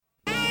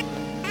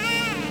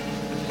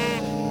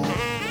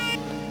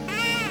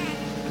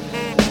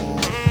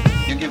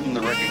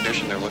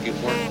information they're looking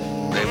for,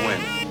 they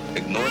win.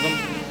 Ignore them,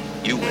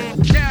 you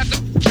win.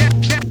 Just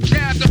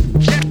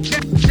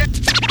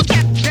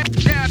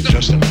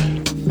a minute.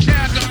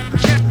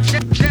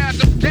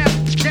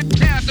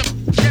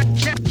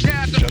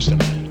 Just a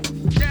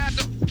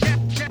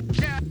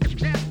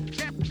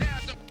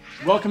minute.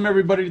 Welcome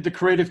everybody to the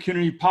Creative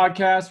Community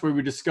Podcast, where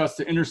we discuss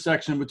the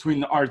intersection between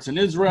the arts and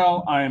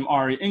Israel. I am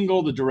Ari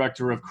Engel, the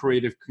director of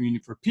Creative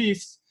Community for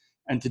Peace,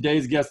 and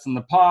today's guest on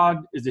the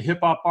pod is a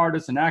hip-hop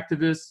artist and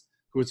activist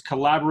who has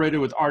collaborated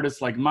with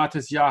artists like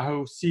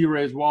Matisyahu, C.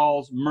 Raise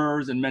Walls,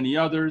 Murs, and many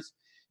others.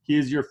 He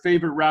is your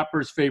favorite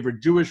rapper's favorite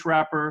Jewish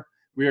rapper.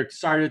 We are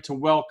excited to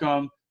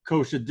welcome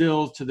Kosha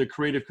Dillz to the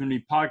Creative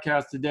Community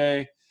Podcast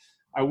today.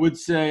 I would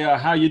say,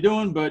 how you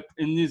doing? But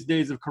in these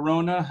days of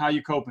Corona, how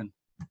you coping?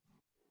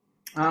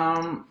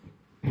 Wow,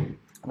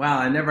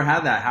 I never had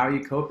that. How are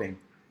you coping?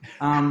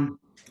 I'm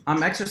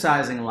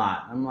exercising a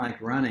lot. I'm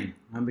like running.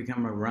 I'm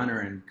becoming a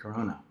runner in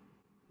Corona.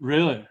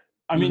 Really?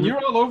 I mean,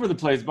 You're all over the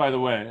place, by the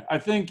way. I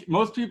think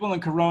most people in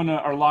Corona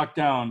are locked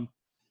down,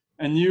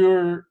 and you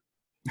were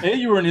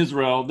in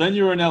Israel, then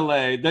you were in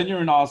LA, then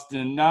you're in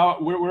Austin. Now,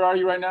 where are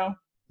you right now?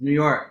 New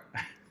York.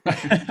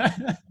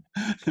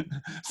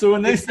 So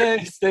when they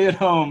say stay at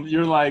home,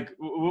 you're like,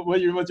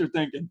 what's your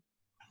thinking?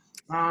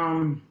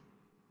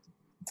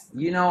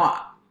 You know,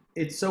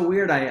 it's so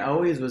weird. I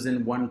always was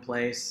in one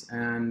place,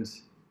 and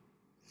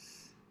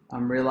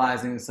I'm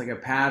realizing it's like a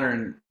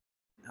pattern.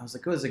 I was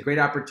like, oh, it's a great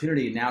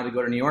opportunity now to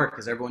go to New York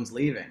because everyone's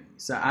leaving.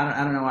 So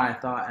I don't know why I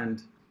thought,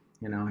 and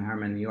you know,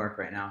 I'm in New York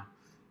right now,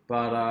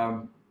 but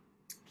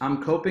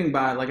I'm coping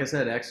by, like I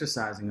said,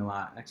 exercising a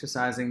lot,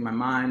 exercising my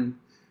mind,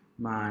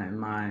 my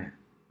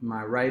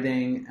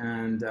writing,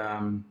 and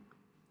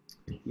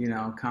you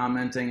know,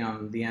 commenting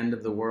on the end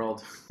of the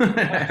world.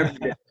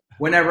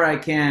 Whenever I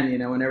can, you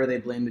know, whenever they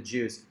blame the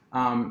Jews,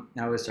 I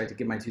always try to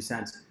give my 2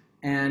 cents.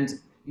 And,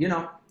 you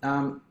know,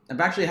 I've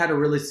actually had a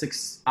really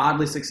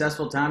oddly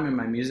successful time in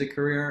my music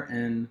career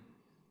in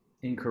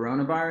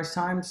coronavirus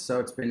times. So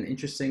it's been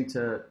interesting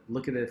to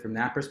look at it from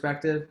that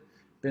perspective.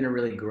 Been a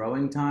really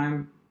growing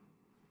time.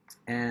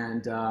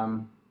 And,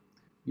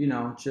 you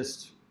know,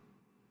 just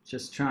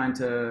trying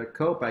to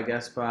cope, I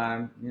guess,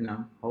 by, you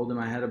know, holding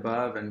my head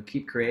above and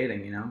keep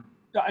creating, you know.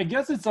 I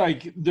guess it's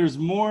like there's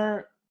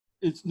so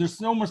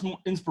much more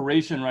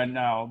inspiration right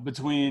now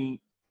between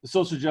the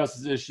social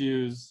justice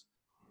issues,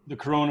 the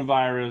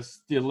coronavirus,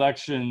 the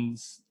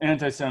elections,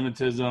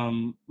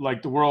 anti-Semitism,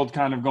 like the world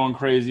kind of going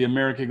crazy,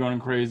 America going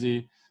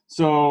crazy.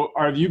 So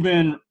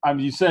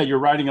you said you're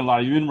writing a lot.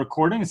 Have you been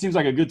recording? It seems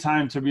like a good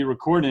time to be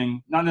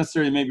recording, not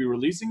necessarily maybe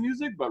releasing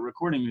music, but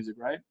recording music,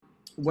 right?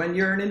 When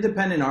you're an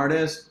independent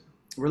artist,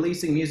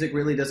 releasing music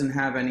really doesn't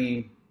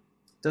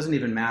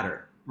even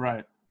matter.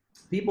 Right.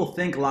 People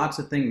think lots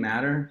of things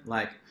matter,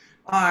 like,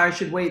 oh, I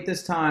should wait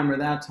this time or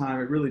that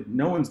time.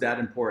 No one's that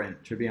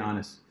important, to be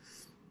honest.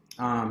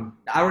 I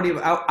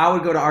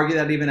would go to argue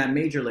that even at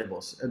major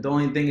labels. The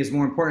only thing is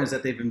more important is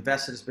that they've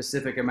invested a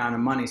specific amount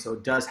of money, so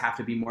it does have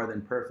to be more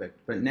than perfect.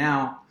 But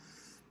now,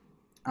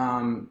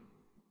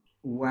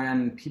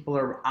 when people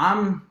are,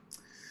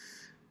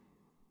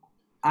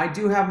 I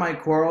do have my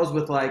quarrels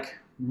with like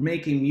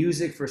making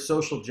music for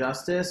social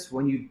justice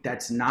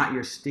that's not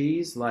your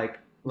steez. Like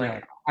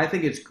yeah. I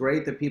think it's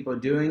great that people are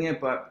doing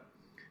it, but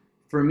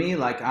for me,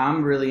 like,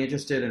 I'm really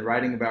interested in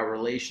writing about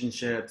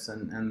relationships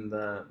and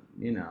the,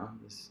 you know.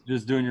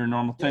 Just doing your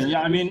normal thing.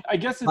 Yeah, I mean, I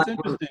guess it's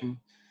interesting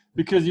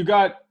because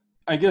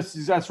I guess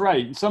that's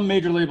right. Some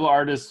major label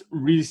artists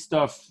release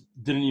stuff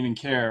didn't even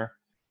care,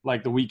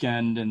 like The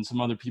Weeknd and some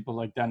other people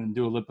like that and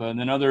Dua Lipa, and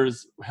then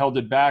others held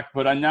it back.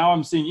 But now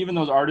I'm seeing even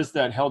those artists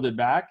that held it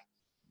back,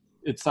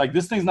 it's like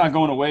this thing's not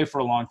going away for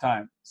a long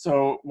time.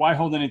 So why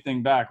hold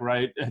anything back,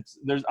 right? I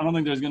don't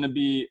think there's going to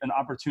be an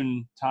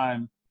opportune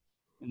time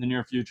in the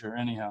near future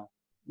anyhow.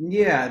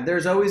 Yeah,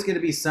 there's always going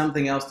to be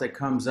something else that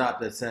comes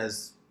up that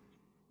says,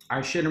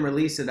 I shouldn't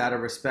release it out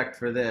of respect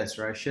for this,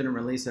 or I shouldn't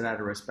release it out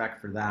of respect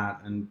for that.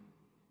 And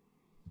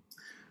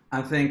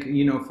I think,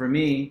 you know, for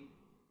me,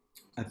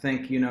 I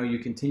think, you know, you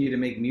continue to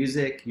make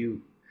music,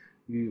 you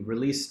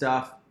release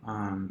stuff.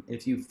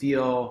 If you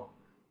feel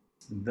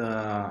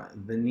the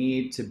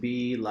need to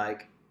be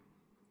like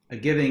a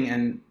giving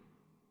and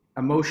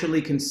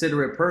emotionally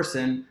considerate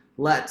person,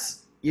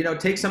 you know,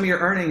 take some of your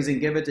earnings and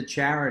give it to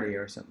charity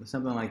or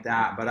something like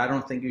that. But I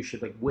don't think you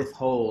should like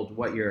withhold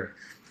what you're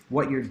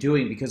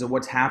doing because of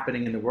what's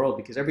happening in the world.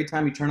 Because every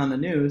time you turn on the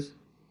news,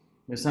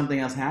 there's something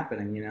else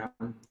happening, you know,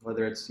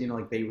 whether it's, you know,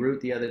 like Beirut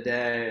the other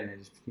day and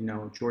it's, you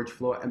know, George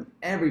Floyd, and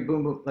every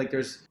boom, like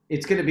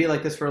it's going to be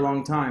like this for a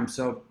long time.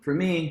 So for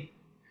me,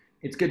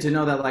 it's good to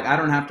know that like I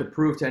don't have to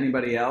prove to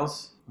anybody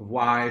else of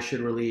why I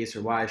should release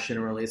or why I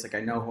shouldn't release. Like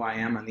I know who I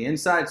am on the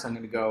inside, so I'm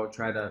going to go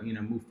try to, you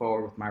know, move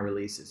forward with my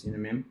releases. You know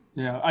what I mean?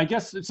 Yeah, I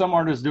guess some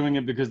artists doing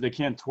it because they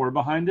can't tour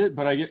behind it,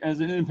 but as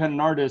an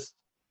independent artist,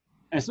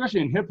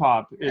 especially in hip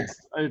hop,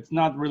 it's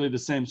not really the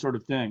same sort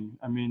of thing.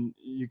 I mean,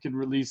 you can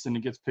release and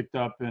it gets picked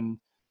up, and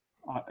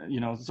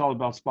you know, it's all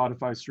about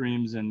Spotify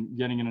streams and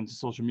getting it into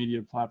social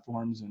media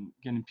platforms and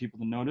getting people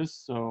to notice.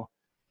 So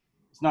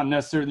It's not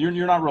necessarily,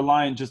 you're not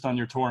reliant just on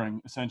your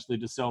touring essentially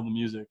to sell the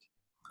music.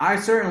 I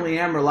certainly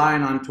am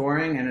relying on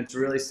touring, and it's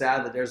really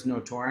sad that there's no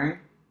touring.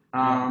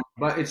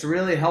 But it's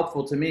really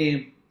helpful to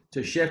me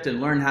to shift and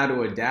learn how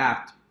to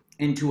adapt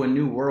into a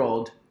new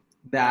world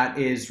that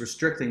is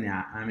restricting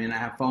that. I mean, I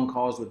have phone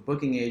calls with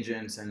booking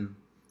agents and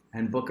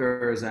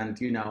bookers, and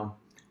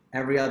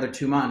every other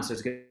 2 months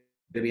there's going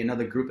to be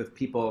another group of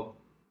people.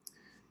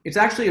 It's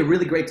actually a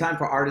really great time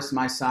for artists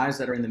my size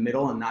that are in the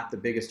middle and not the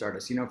biggest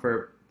artists.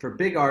 For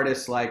big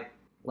artists like,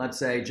 let's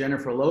say,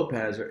 Jennifer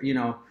Lopez,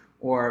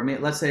 or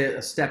let's say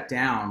a step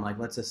down, like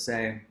let's just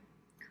say,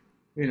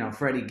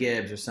 Freddie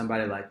Gibbs or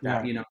somebody like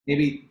that. Yeah.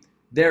 Maybe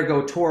they're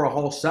go tour a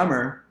whole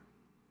summer.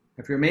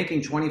 If you're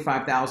making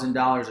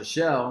 $25,000 a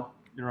show,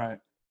 You're right.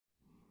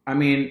 I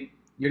mean,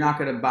 you're not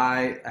going to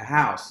buy a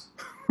house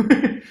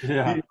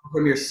Yeah.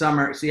 from your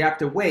summer, so you have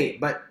to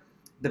wait. But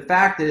the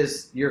fact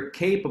is, you're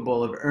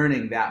capable of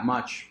earning that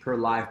much per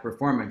live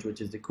performance,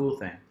 which is the cool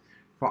thing.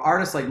 For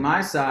artists like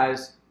my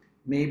size,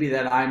 maybe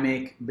that I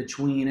make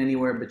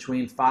anywhere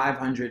between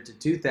 500 to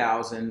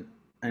 2,000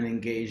 an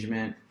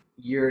engagement.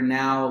 You're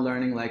now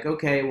learning like,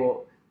 okay,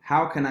 well,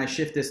 how can I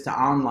shift this to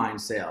online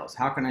sales?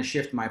 How can I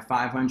shift my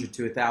 500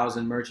 to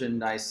 1,000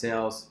 merchandise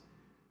sales?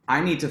 I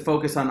need to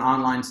focus on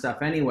online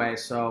stuff anyway,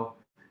 so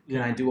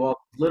can I do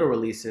all little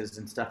releases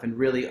and stuff and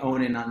really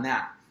own in on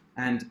that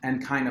and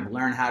kind of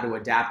learn how to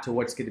adapt to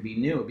what's going to be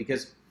new?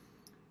 Because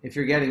if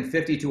you're getting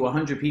 50 to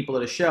 100 people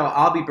at a show,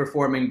 I'll be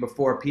performing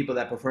before people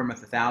that perform with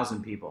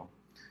 1,000 people.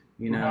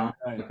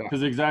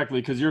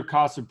 Because your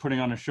costs of putting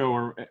on a show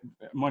are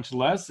much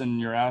less and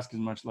your ask is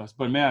much less.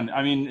 But man,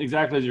 I mean,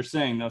 exactly as you're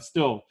saying, though,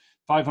 still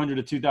 500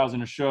 to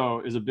 2,000 a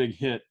show is a big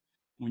hit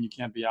when you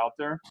can't be out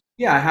there.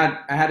 Yeah,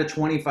 I had a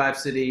 25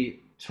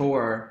 city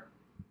tour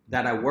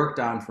that I worked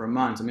on for a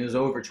month. I mean, it was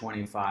over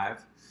 25.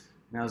 And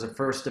that was the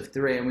first of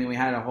 3. I mean, we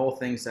had a whole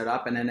thing set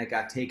up and then it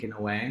got taken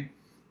away.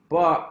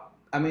 But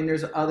I mean,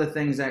 there's other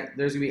things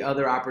there's gonna be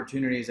other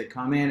opportunities that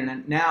come in,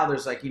 and now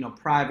there's like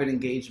private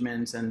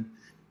engagements, and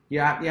you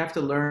have to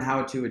learn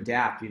how to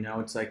adapt.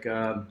 It's like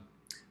a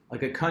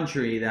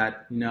country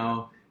that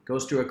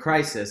goes through a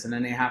crisis, and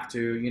then they have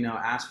to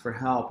ask for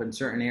help in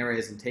certain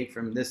areas and take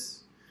from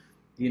this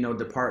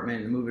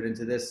department and move it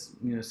into this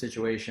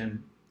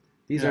situation.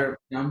 These are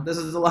this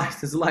is the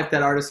life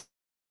that artists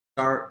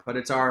are, but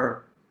it's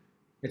our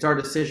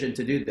decision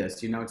to do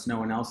this. It's no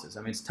one else's.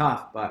 I mean, it's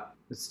tough, but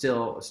it's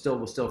we're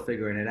still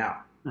figuring it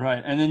out.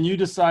 Right. And then you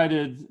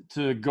decided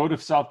to go to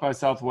South by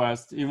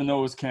Southwest, even though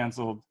it was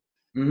canceled.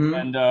 Mm-hmm.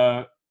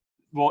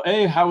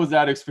 And how was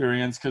that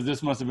experience? Because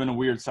this must have been a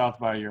weird South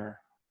by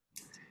year.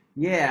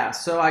 Yeah.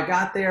 So I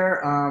got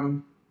there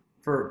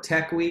for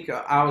Tech Week.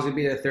 I was going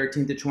to be there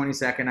 13th to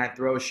 22nd. I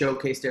throw a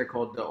showcase there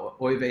called the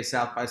Oive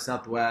South by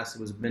Southwest.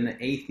 It was been the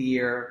 8th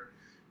year.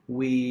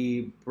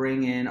 We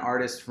bring in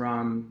artists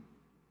from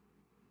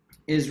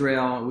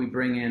Israel. We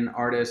bring in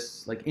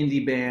artists like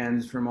indie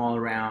bands from all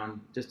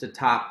around, just the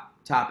top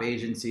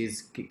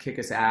agencies kick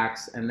us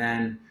acts, and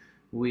then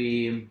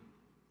we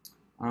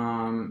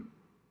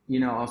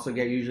also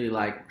get usually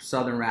like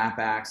southern rap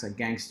acts like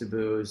Gangsta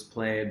Booze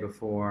played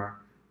before.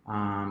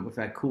 We've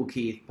had Kool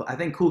Keith. I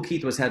think Kool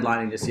Keith was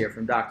headlining this year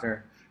from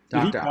Dr.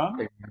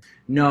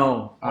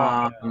 No.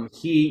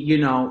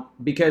 He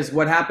because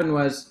what happened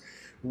was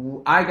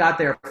I got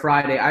there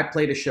Friday. I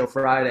played a show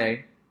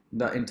Friday.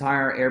 The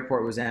entire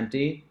airport was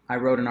empty. I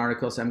wrote an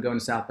article saying I'm going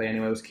to South Bay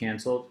anyway. It was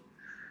canceled.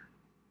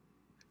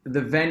 The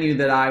venue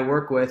that I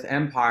work with,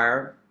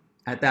 Empire,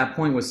 at that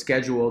point was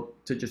scheduled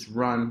to just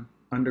run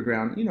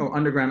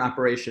underground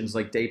operations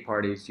like day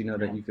parties,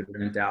 that you could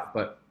rent out,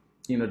 but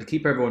to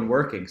keep everyone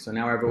working. So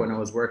now everyone that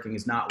was working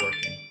is not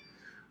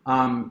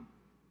working.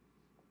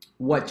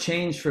 What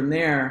changed from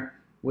there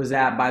was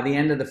that by the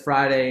end of the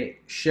Friday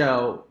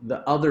show, the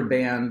other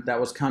band that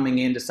was coming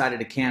in decided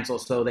to cancel,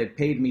 so they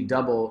paid me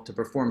double to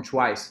perform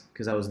twice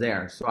because I was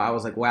there. So I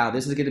was like, wow,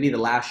 this is going to be the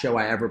last show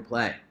I ever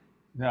play.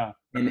 Yeah.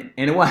 And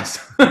it was.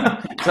 So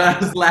that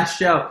was the last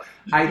show.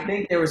 I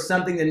think there was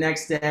something the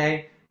next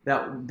day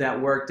that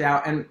worked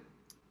out. And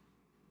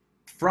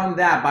from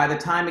that, by the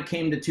time it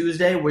came to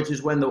Tuesday, which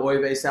is when the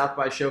Oive South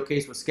by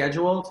Showcase was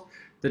scheduled,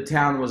 the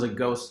town was a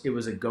ghost. It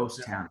was a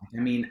ghost town.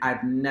 I mean,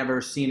 I've never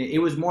seen it. It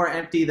was more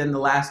empty than the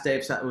last day.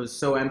 It was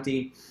so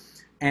empty.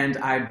 And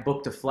I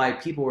booked a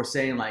flight. People were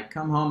saying, like,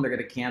 come home. They're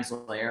going to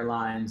cancel the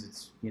airlines.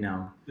 It's,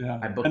 Yeah.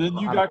 I booked, and then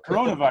you got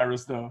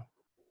coronavirus, though.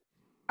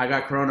 I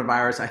got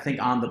coronavirus, I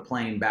think, on the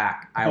plane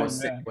back. I was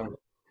sick.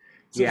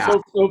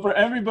 So for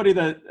everybody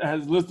that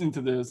has listened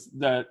to this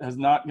that has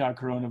not got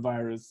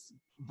coronavirus,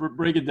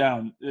 break it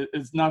down.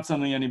 It's not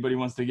something anybody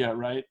wants to get,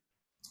 right?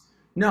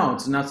 No,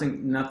 it's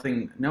nothing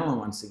no one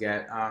wants to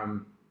get.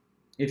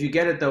 If you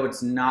get it, though,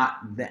 it's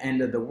not the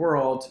end of the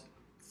world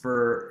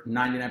for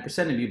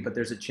 99% of you, but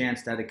there's a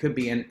chance that it could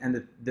be.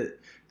 And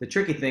the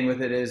tricky thing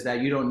with it is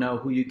that you don't know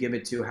who you give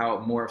it to, how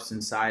it morphs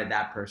inside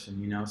that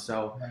person,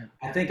 So right.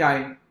 I think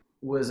I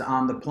was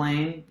on the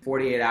plane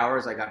 48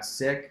 hours. I got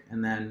sick,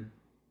 and then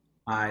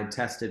I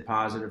tested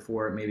positive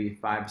for it maybe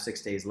 5 or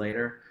 6 days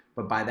later.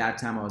 But by that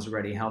time, I was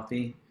already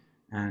healthy.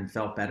 and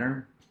felt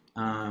better.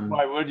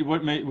 Why?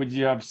 Would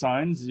you have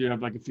signs? Did you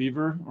have like a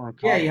fever or a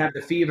Yeah, cough? you have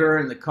the fever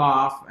and the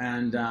cough,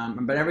 and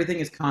but everything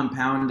is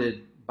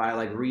compounded by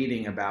like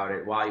reading about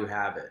it while you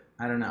have it.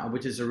 I don't know,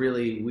 which is a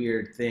really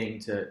weird thing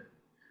to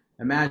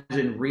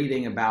imagine,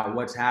 reading about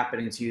what's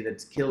happening to you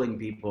that's killing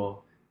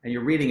people, and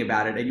you're reading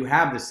about it, and you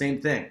have the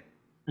same thing.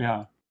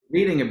 Yeah.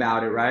 Reading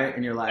about it, right?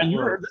 And you're like, And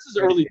whoa. this is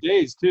early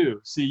days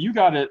too. See, you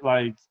got it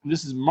like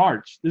this is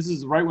March. This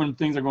is right when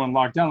things are going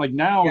locked down. Like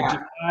now,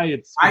 Yeah,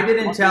 July, I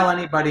didn't tell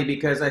anybody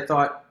because I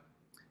thought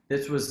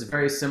this was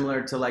very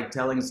similar to like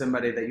telling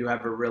somebody that you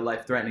have a real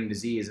life threatening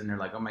disease, and they're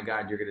like, oh my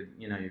God, you're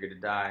gonna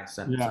die.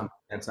 Yeah.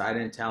 That's, I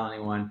didn't tell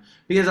anyone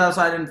because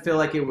also I didn't feel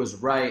like it was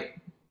right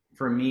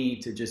for me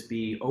to just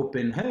be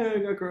open. Hey, I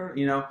got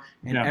corona,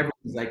 and Yeah.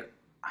 everyone's like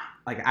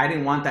I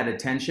didn't want that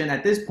attention.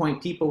 At this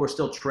point, people were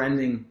still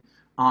trending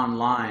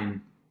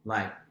online,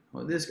 like,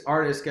 well, this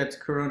artist gets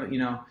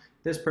corona,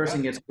 this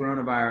person gets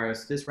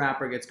coronavirus, this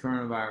rapper gets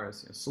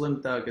coronavirus,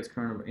 Slim Thug gets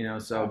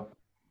coronavirus, so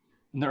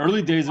In the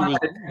early days, it was.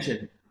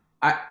 attention.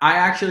 I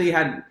actually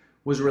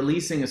was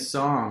releasing a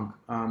song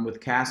with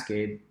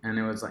Cascade, and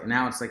it was like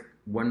now it's like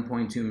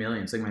 1.2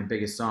 million. It's like my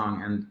biggest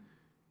song, and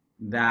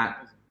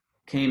that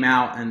came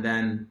out, and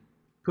then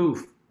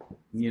poof,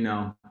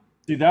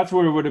 See, that's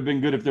where it would have been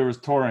good if there was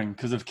touring.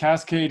 Because if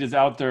Cascade is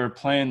out there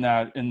playing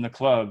that in the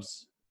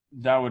clubs,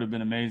 that would have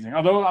been amazing.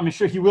 Although I'm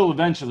sure he will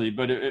eventually,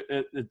 but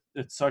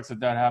it sucks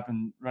that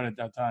happened right at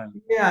that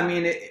time. Yeah, I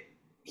mean,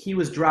 he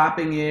was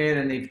dropping it,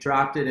 and they've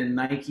dropped it in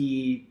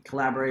Nike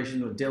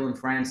collaboration with Dylan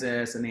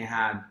Francis, and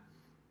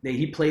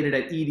he played it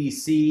at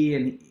EDC,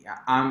 and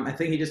I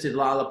think he just did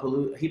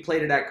Lollapalooza. He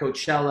played it at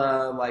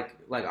Coachella,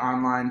 like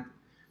online.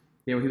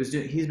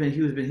 He's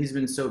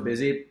been so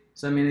busy.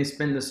 So I mean,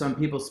 some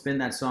people spin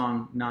that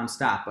song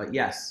nonstop. But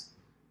yes,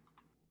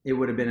 it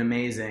would have been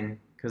amazing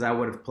because I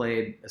would have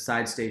played a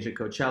side stage at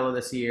Coachella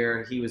this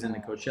year. He was in the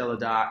Coachella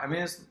doc. I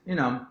mean, it's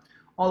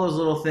all those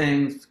little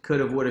things could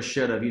have, would have,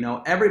 should have.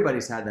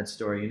 Everybody's had that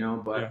story.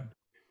 But. Yeah.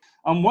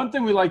 One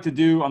thing we like to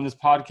do on this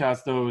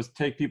podcast, though, is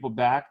take people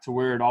back to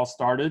where it all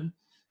started,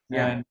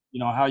 and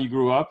how you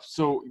grew up.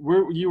 So,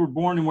 you were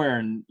born in where?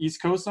 In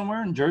East Coast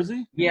somewhere in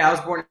Jersey? Yeah, I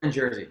was born in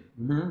Jersey,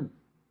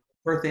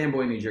 Perth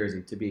Amboy, New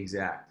Jersey, to be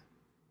exact.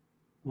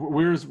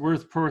 Where's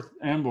Perth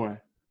Amboy?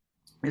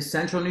 It's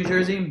central New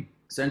Jersey,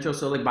 central,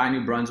 so like by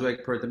New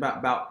Brunswick, Perth,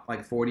 about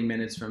like 40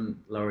 minutes from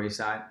Lower East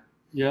Side.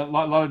 Yeah, a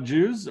lot of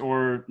Jews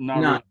or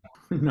not? None,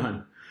 Really?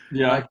 none.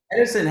 Yeah,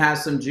 Edison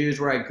has some Jews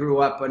where I grew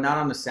up, but not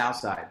on the south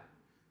side.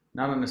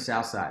 Not on the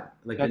south side.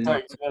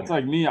 that's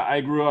like me.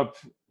 I grew up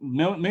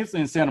mainly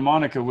in Santa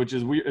Monica, which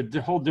is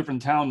a whole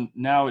different town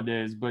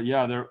nowadays. But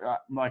yeah, there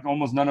like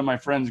almost none of my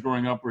friends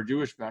growing up were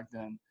Jewish back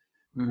then.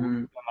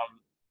 Mm-hmm.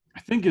 I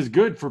think is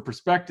good for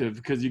perspective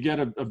because you get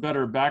a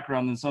better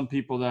background than some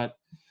people that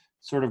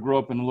sort of grow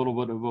up in a little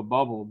bit of a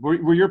bubble.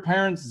 Were your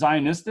parents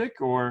Zionistic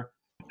or?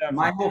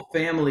 My whole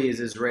family is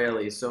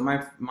Israeli. So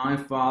my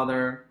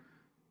father,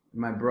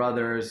 my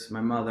brothers,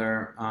 my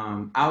mother.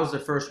 I was the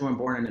first one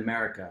born in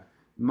America.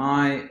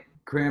 My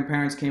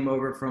grandparents came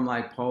over from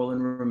like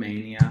Poland,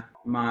 Romania.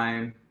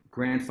 My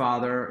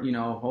grandfather,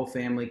 whole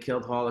family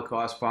killed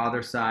Holocaust.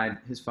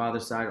 His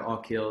father's side, all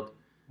killed.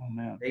 Oh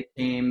man. They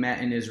came,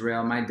 met in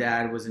Israel. My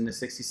dad was in the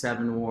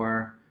 '67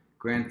 war.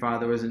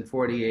 Grandfather was in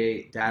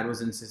 '48. Dad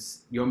was in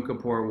Yom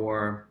Kippur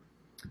War,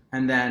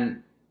 and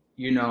then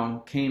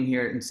came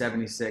here in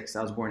 '76.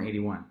 I was born in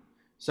 '81.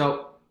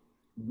 So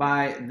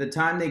by the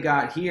time they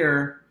got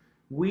here,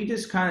 we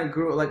just kind of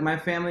grew. Like my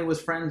family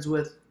was friends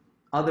with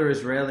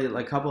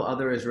a couple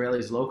other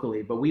Israelis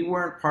locally, but we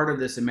weren't part of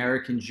this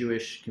American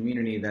Jewish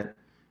community that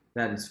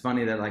it's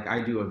funny that like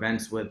I do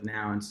events with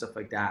now and stuff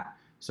like that.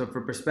 So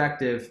for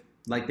perspective,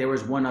 like there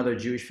was one other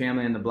Jewish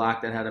family in the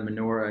block that had a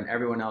menorah, and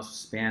everyone else was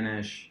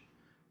Spanish,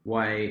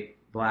 white,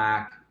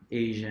 black,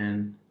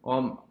 Asian,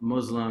 all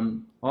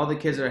Muslim. All the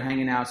kids are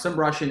hanging out. Some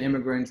Russian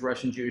immigrants,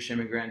 Russian Jewish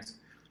immigrants,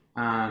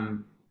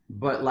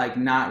 but like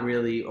not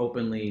really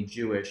openly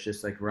Jewish,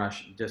 just like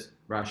Russian.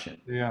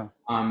 Yeah.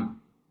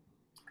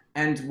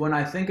 And when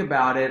I think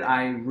about it,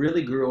 I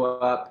really grew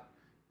up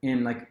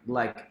in like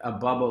a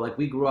bubble. Like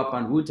we grew up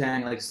on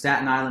Wu-Tang. Like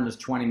Staten Island was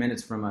 20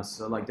 minutes from us.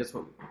 So like that's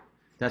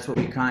what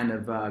we kind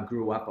of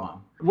grew up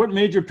on. What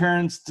made your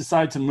parents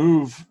decide to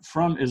move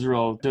from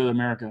Israel to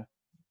America?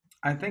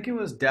 I think it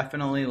was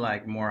definitely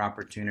like more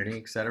opportunity,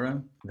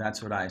 etc.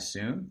 That's what I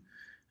assume.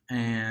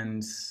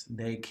 And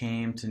they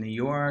came to New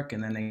York,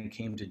 and then they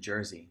came to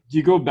Jersey. Do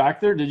you go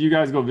back there? Did you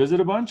guys go visit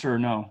a bunch or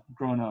no,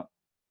 growing up?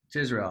 To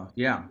Israel,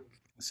 yeah.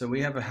 So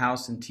we have a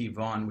house in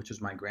Tivon, which was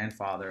my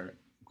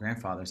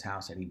grandfather's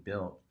house that he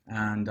built.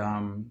 And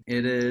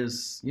it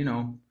is,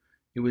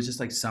 it was just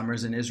like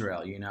summers in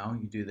Israel, you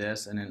do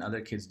this. And then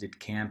other kids did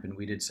camp, and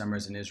we did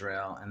summers in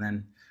Israel. And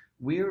then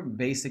we were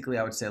basically,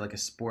 I would say, like a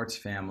sports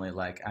family.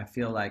 Like I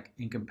feel like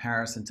in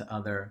comparison to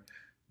other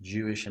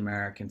Jewish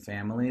American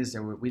families,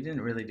 we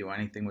didn't really do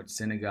anything with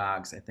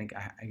synagogues. I think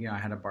I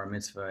had a bar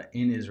mitzvah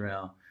in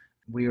Israel.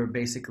 We were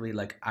basically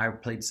like, I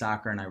played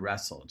soccer and I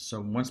wrestled. So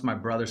once my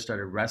brother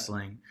started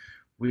wrestling,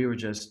 we were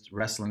just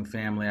wrestling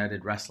family. I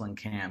did wrestling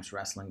camps,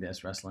 wrestling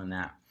this, wrestling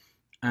that.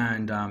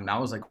 And that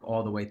was like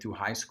all the way through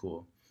high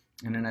school.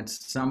 And then at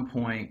some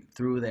point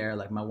through there,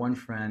 like my one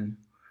friend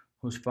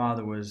whose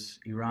father was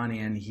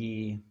Iranian,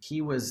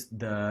 he was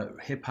the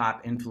hip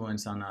hop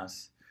influence on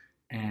us.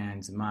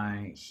 And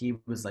he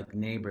was like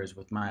neighbors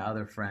with my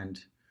other friend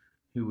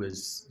who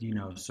was,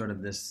 sort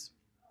of this,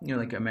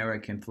 like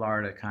American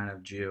Florida kind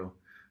of Jew,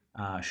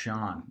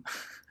 Sean.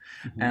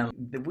 Mhm.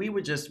 And we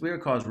were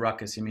called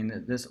Ruckus. I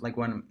mean, this, like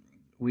when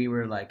we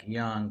were like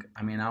young,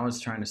 I mean, I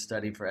was trying to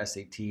study for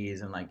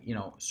SATs and like,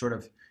 sort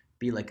of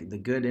be like the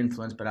good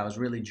influence, but I was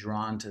really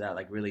drawn to that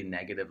like really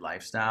negative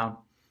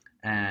lifestyle.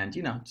 And,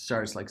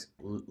 started like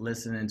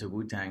listening to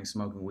Wu-Tang,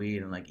 smoking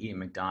weed and like eating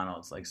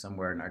McDonald's like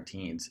somewhere in our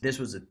teens. This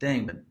was a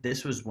thing, but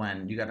this was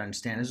when, you got to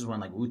understand, this is when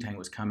like Wu-Tang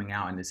was coming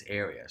out in this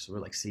area. So we're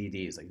like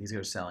CDs, like these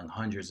guys are selling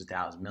hundreds of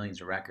thousands,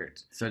 millions of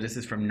records. So this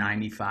is from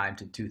 95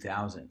 to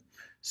 2000.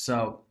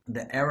 So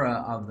the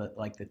era of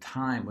the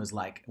time was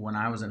like when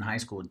I was in high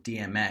school,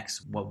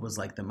 DMX, what was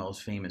like the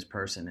most famous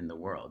person in the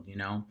world,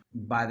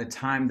 By the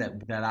time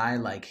that I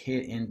like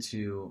hit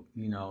into,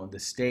 the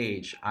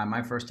stage,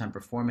 my first time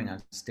performing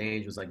on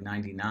stage was like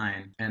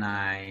 99. And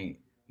my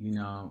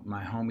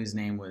homie's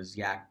name was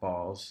Yak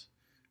Balls.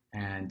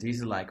 And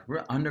these are like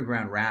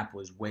underground rap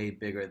was way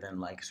bigger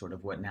than like sort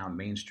of what now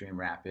mainstream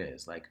rap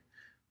is. Like,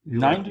 we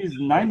were like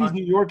 90s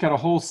New York had a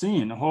whole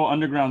scene, a whole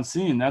underground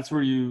scene. That's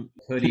where you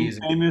became hoodies.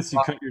 famous, you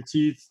cut your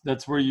teeth.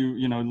 That's where you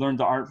learned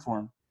the art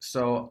form.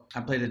 So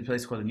I played at a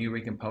place called the New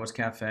Rican Poets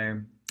Cafe,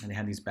 and they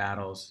had these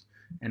battles.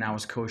 And I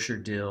was Kosher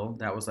Dill.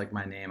 That was like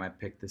my name. I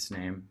picked this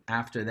name.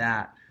 After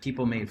that,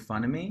 people made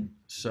fun of me.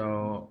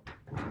 So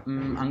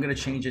I'm going to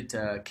change it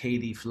to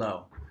KD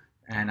Flow.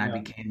 And I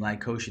Yeah. became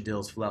like Kosher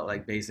Dill's Flow,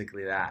 like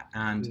basically that.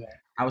 And Yeah.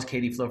 I was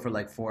KD Flow for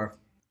like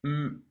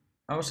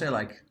I would say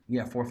like,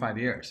 4 or 5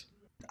 years.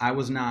 I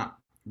was not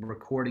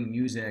recording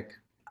music.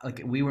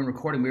 Like we weren't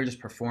recording, we were just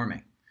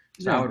performing.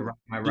 So I Yeah. would write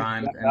my Just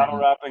rhymes and battle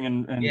then, rapping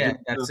and yeah,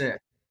 just that's it.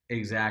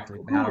 Exactly.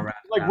 Battle rap.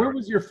 like where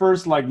was your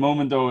first like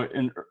moment though,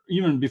 and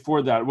even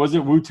before that, was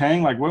it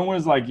Wu-Tang? Like when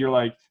was like you're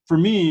like, for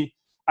me,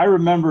 I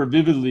remember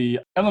vividly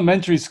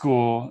elementary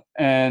school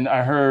and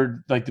I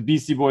heard like the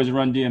Beastie Boys,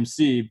 Run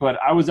DMC,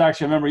 but I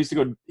remember I used to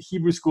go to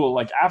Hebrew school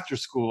like after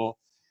school,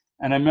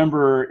 and I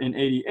remember in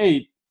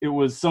 '88 it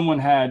was someone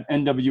had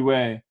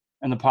NWA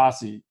and the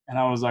Posse, and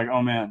I was like,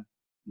 oh man,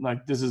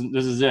 like this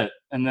is it.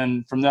 And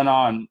then from then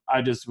on,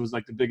 I just was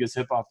like the biggest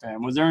hip hop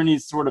fan. Was there any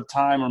sort of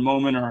time or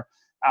moment or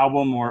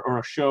album or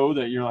a show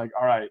that you're like,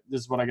 all right,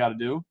 this is what I got to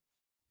do?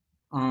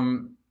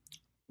 Um,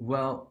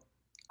 well,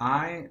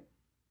 I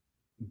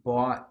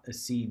bought a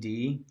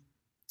CD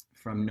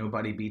from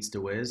Nobody Beats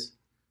the Wiz.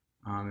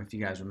 If you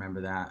guys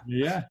remember that.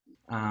 Yeah.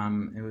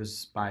 It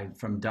was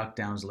from Duck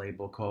Down's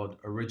label called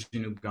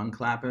Original Gun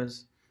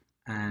Clappers,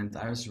 and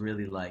I just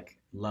really like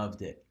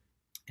loved it.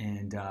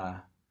 And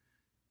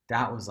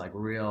that was like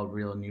real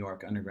New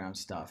York underground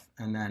stuff.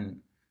 And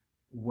then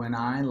when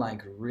I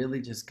like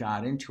really just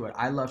got into it,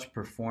 I loved to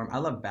perform. I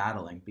love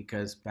battling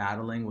because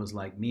battling was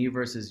like me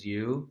versus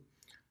you.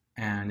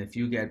 And if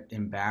you get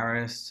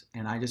embarrassed,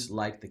 and I just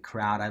liked the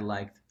crowd, I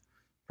liked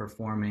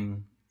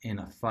performing in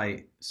a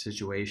fight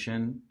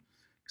situation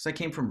because I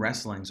came from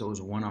wrestling, so it was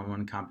a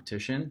one-on-one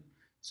competition.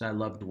 So I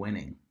loved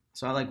winning.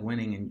 So I like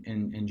winning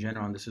in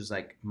general. And this was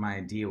like my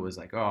idea was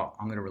like, oh,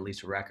 I'm gonna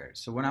release a record.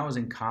 So when I was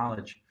in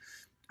college,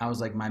 I was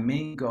like, my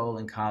main goal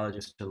in college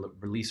is to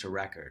release a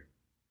record,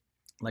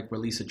 like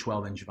release a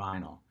 12-inch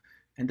vinyl.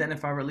 And then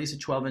if I release a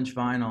 12-inch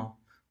vinyl,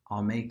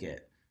 I'll make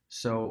it.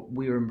 So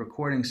we were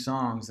recording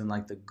songs, and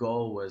like the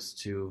goal was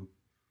to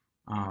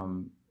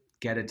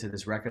get it to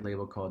this record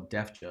label called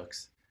Def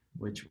Jux,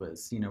 which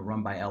was,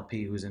 run by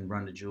LP, who's in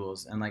Run the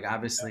Jewels. And like,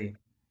 obviously,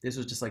 this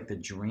was just like the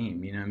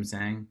dream, you know what I'm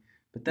saying?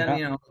 But then,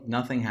 Yeah.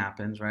 nothing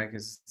happens, right?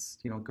 Because,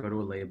 go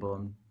to a label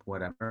and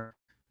whatever.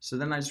 So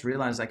then I just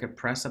realized I could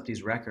press up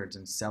these records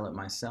and sell it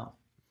myself.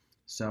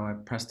 So I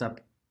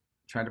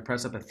tried to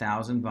press up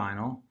 1,000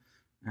 vinyl,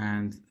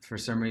 and for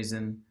some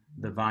reason,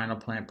 the vinyl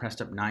plant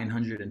pressed up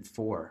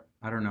 904.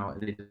 I don't know.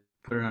 They just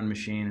put it on a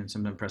machine and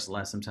sometimes press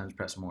less, sometimes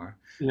press more.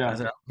 I Yeah.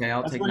 said, okay,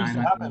 I'll That's take what used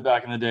to happen 900.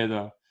 back in the day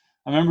though.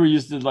 I remember we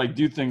used to like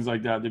do things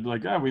like that. They'd be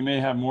like, we may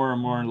have more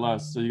and more and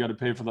less. So you got to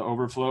pay for the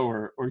overflow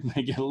or you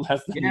may get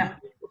less than you. Yeah,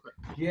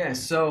 yeah.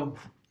 So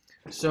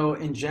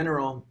in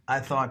general,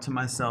 I thought to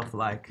myself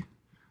like,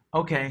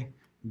 okay,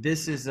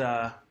 this is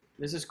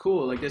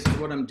cool. Like this is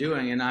what I'm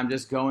doing, and I'm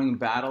just going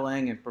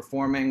battling and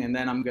performing, and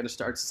then I'm gonna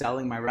start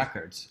selling my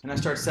records. And I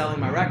start selling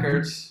my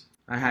records.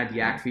 I had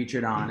Yak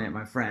featured on it,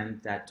 my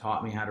friend that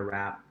taught me how to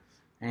rap,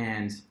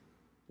 and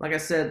like I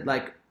said,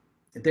 like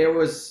there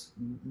was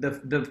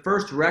the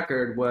first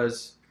record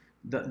was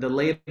the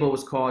label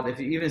was called, if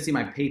you even see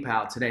my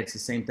PayPal today, it's the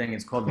same thing.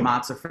 It's called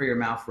Matzah for Your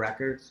Mouth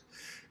Records.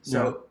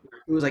 So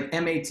it was like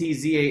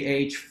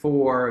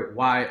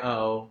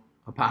MATZAH4YO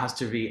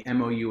apostrophe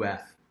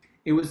MOUF.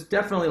 It was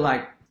definitely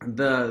like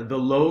the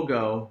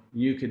logo.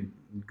 You could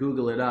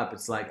Google it up.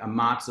 It's like a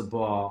matzo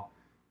ball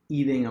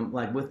eating them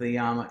like with the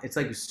it's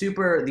like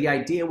super. The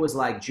idea was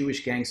like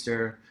Jewish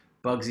Gangster,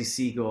 Bugsy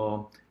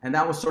Siegel, and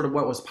that was sort of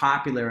what was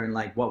popular and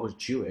like what was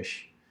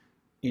Jewish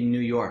in New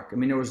York. I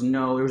mean, there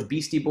was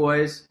Beastie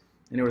Boys,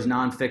 and there was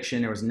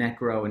nonfiction, there was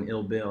Necro and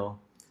Ill Bill,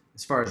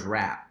 as far as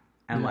rap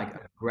and like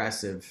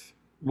aggressive.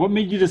 What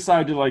made you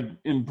decide to like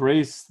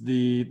embrace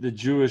the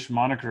Jewish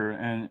moniker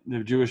and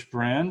the Jewish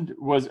brand?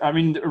 I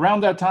mean,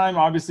 around that time,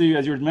 obviously,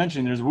 as you were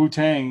mentioning, there's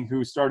Wu-Tang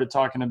who started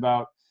talking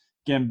about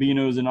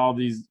Gambinos and all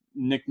these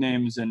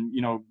nicknames and,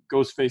 you know,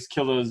 Ghostface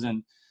Killers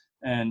and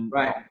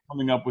Right.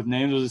 coming up with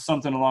names. Was it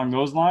something along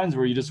those lines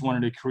where you just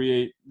wanted to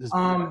create this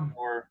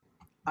more?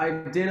 I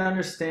did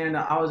understand.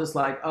 I was just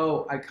like,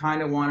 oh, I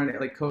kind of wanted it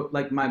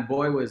like my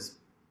boy was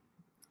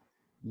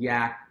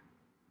Yak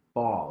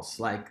Balls.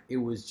 Like it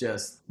was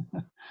just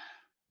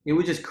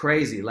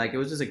crazy. Like it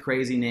was just a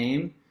crazy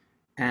name,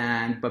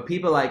 but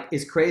people like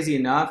it's crazy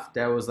enough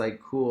that was like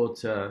cool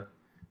to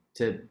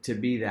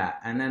be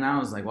that. And then I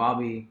was like, well, I'll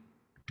be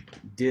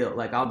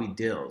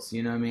Dills,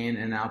 you know what I mean?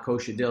 And Al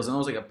Kosher Dills. And it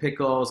was like a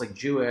pickle, it was like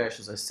Jewish, it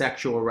was a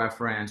sexual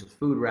reference, it was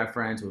food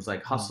reference, it was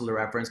like hustler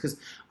reference. Because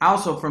I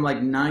also from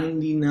like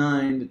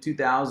 99 to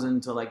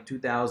 2000 to like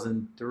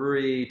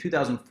 2003,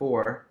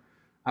 2004,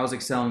 I was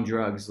like selling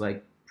drugs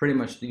like pretty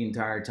much the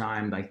entire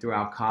time, like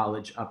throughout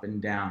college, up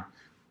and down,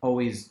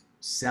 always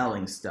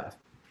selling stuff.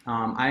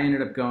 I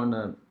ended up going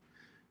to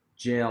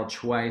jail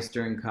twice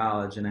during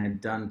college, and I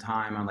had done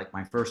time on like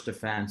my first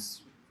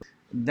offense.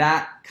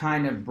 That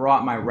kind of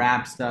brought my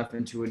rap stuff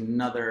into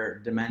another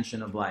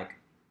dimension of like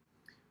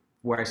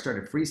where I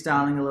started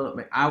freestyling a little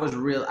bit. I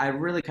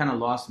really kind of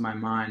lost my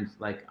mind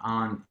like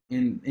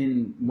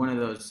in one of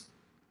those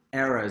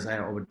eras, I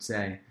would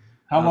say.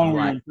 How long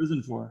were you in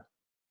prison for?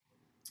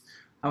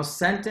 I was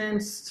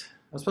sentenced.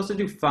 I was supposed to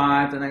do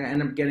 5, then I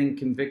ended up getting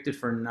convicted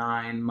for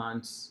 9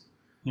 months.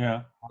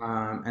 Yeah.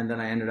 And then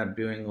I ended up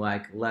doing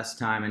like less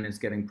time and it's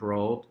getting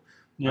paroled.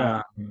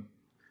 Yeah.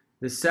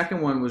 The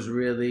second one was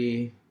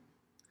really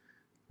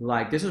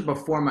like, this was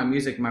before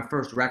my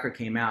first record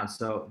came out.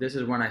 So this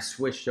is when I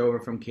switched over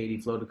from Katie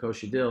Flow to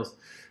Kosher Dills.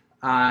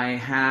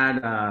 I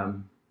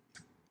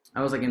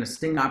was like in a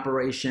sting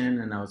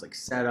operation and I was like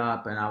set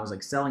up and I was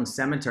like selling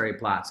cemetery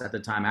plots at the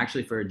time,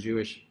 actually for a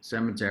Jewish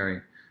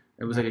cemetery.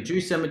 It was like a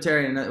Jewish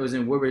cemetery and it was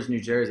in Woodbridge, New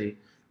Jersey.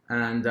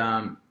 And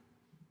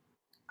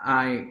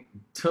I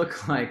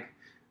took like,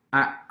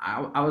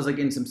 I was like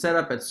in some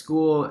setup at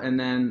school, and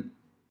then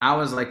I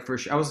was like,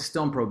 I was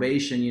still on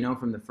probation, you know,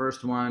 from the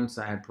first one.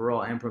 So I had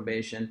parole and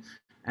probation.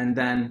 And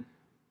then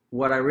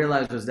what I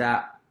realized was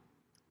that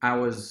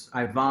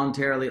I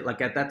voluntarily,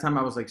 like at that time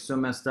I was like so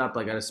messed up,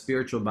 like at a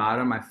spiritual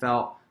bottom. I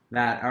felt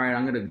that, all right,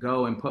 I'm going to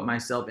go and put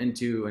myself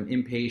into an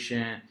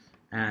inpatient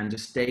and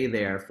just stay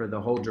there for the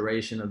whole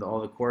duration of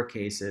all the court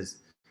cases.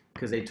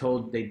 Because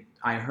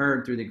I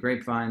heard through the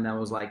grapevine that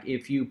was like,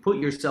 if you put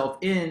yourself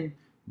in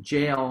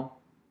jail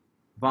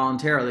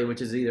voluntarily,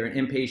 which is either an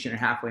inpatient or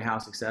halfway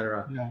house,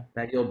 etc.,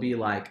 that you'll be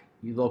like,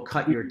 they'll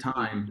cut your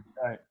time.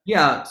 Right.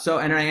 Yeah. So,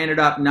 and I ended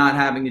up not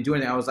having to do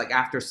anything. I was like,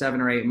 after 7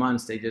 or 8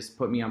 months, they just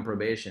put me on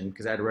probation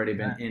because I'd already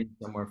been in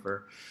somewhere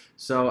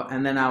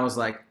and then I was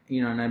like,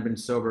 you know, and I've been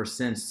sober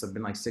since. I've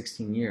been like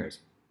 16 years.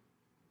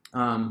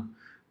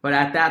 But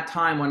at that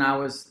time when I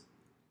was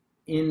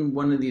in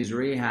one of these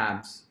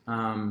rehabs,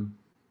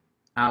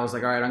 I was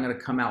like, all right, I'm going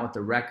to come out with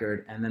the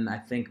record. And then I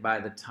think by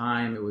the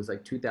time it was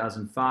like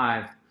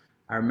 2005,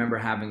 I remember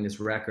having this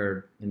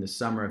record in the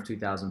summer of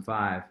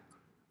 2005,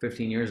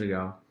 15 years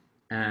ago.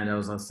 And I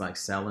was just like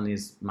selling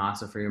these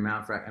Matzah for Your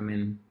Mouth. I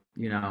mean,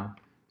 you know,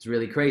 it's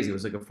really crazy. It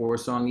was like a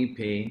 4-song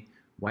EP,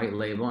 white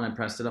label, and I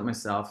pressed it up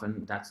myself.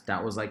 And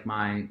that was like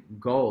my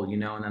goal, you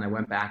know, and then I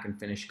went back and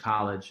finished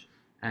college.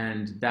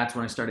 And that's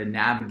when I started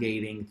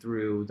navigating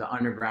through the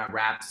underground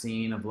rap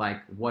scene of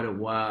like what it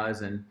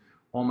was and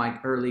all my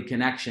early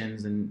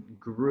connections, and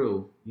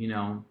grew, you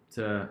know,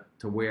 to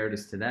where it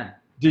is today.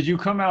 Did you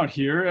come out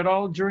here at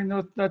all during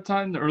that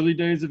time, the early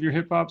days of your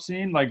hip hop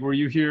scene? Like, were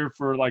you here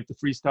for like the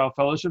Freestyle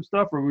Fellowship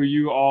stuff, or were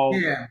you all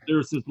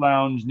Lyricist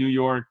Lounge, New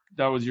York?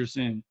 That was your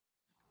scene?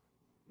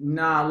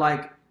 Nah,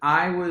 like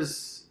I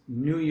was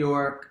New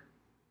York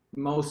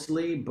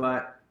mostly,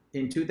 but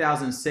in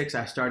 2006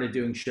 I started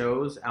doing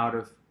shows out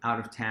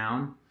of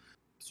town.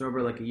 So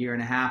over like a year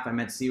and a half, I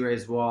met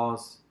C-Ray's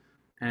Walls,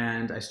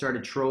 and I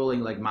started trolling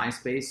like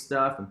MySpace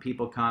stuff and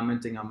people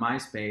commenting on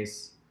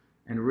MySpace,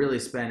 and really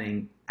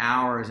spending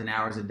hours and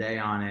hours a day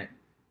on it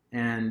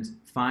and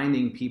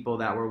finding people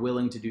that were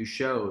willing to do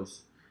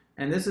shows.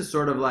 And this is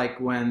sort of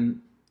like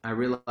when I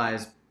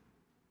realized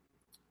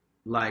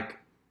like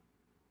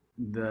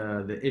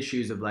the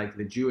issues of like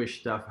the Jewish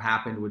stuff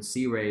happened with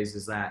C-Rays,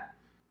 is that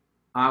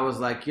I was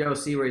like, yo,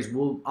 C-Rays,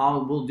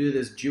 we'll do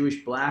this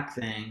Jewish black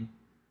thing,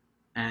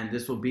 and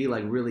this will be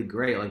like really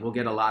great. Like we'll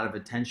get a lot of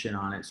attention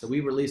on it. So we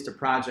released a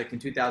project in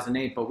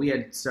 2008, but we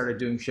had started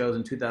doing shows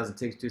in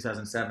 2006,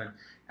 2007.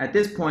 At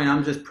this point,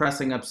 I'm just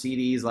pressing up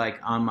CDs like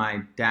on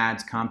my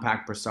dad's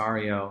compact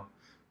Presario.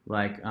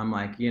 Like I'm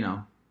like, you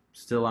know,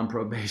 still on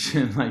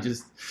probation, like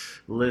just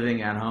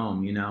living at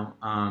home, you know.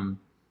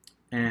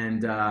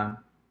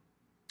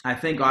 I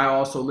think I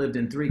also lived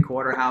in 3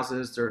 quarter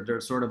houses.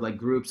 They're sort of like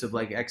groups of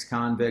like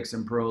ex-convicts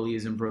and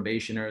parolees and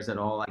probationers that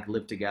all like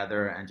live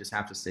together and just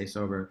have to stay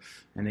sober,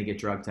 and they get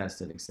drug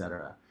tested,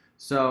 etc.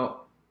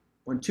 So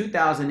when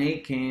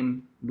 2008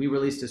 came, we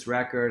released this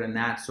record, and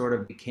that sort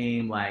of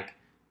became like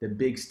the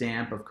big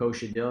stamp of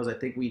Kosher Dills. I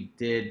think we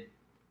did.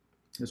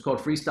 It was called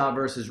Freestyle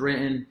versus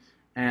Written,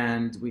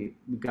 and we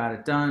got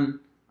it done.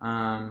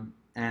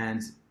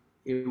 And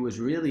it was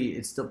really,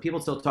 it's still, people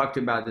still talk to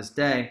about this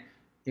day.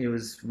 It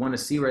was one of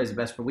C. Ray's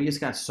best, but we just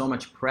got so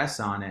much press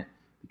on it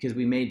because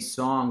we made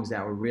songs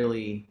that were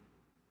really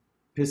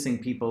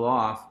pissing people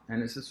off,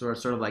 and it's just sort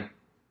of like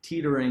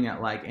teetering at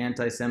like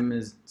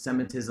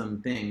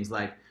anti-Semitism things.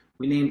 Like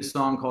we named a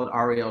song called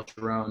Ariel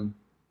Sharon,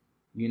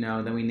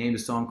 then we named a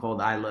song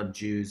called I Love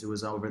Jews. It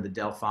was over the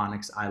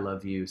Delphonics I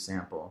Love You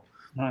sample.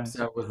 Nice.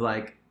 So it was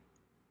like,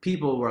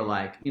 people were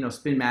like,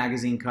 Spin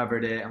Magazine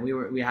covered it, and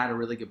we had a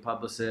really good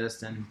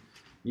publicist, and,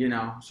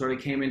 sort of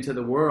came into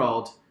the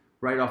world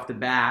right off the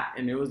bat,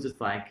 and it was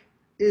just like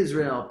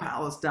Israel,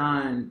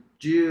 Palestine,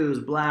 Jews,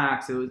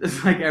 blacks. It was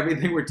just like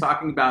everything we're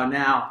talking about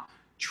now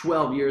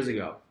 12 years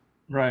ago.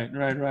 Right.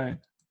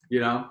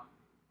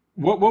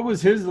 What What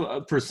was his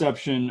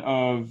perception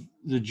of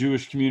the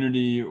Jewish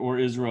community or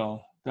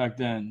Israel back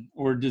then?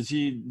 Or did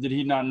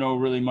he not know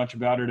really much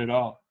about it at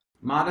all?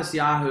 Modest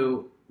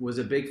Yahoo was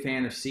a big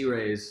fan of C.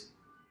 Ray's.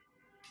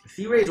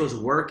 C. Ray's was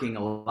working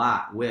a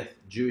lot with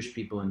Jewish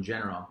people in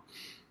general.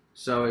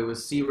 So it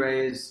was C.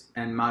 Ray's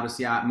and Modest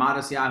Yahoo.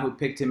 Modest Yahoo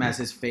picked him as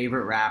his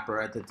favorite rapper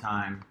at the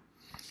time.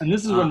 And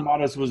this is when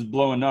Modest was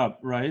blowing up,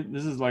 right?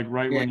 This is like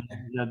when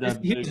he had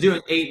that. He was doing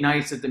 8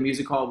 nights at the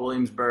Music Hall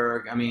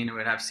Williamsburg. I mean, it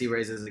would have C.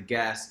 Ray's as a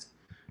guest.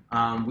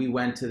 We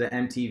went to the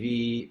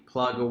MTV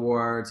Plug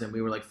Awards, and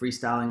we were like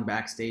freestyling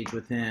backstage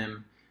with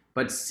him.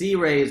 But C.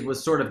 Ray's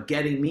was sort of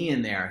getting me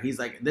in there. He's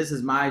like, this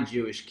is my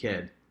Jewish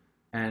kid.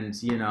 And,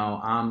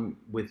 I'm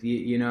with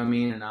you, what I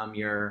mean? And I'm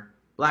your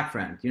black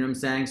friend, you know what I'm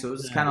saying? So it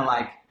was kind of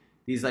like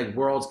these like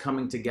worlds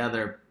coming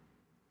together.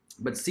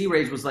 But C.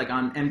 Ray's was like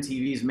on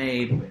MTV's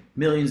Made.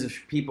 Millions of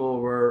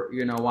people were,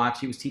 watch.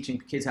 He was teaching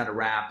kids how to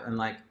rap. And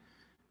like,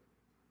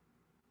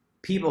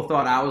 people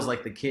thought I was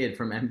like the kid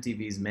from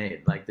MTV's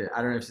Made. Like,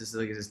 I don't know if this is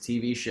like this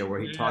TV show where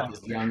he taught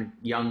this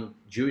young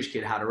Jewish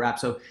kid how to rap.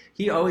 So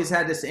he always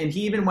had this, and he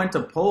even went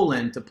to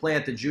Poland to play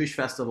at the Jewish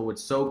festival with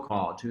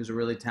So-Called, who's a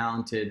really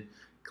talented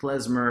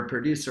klezmer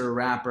producer,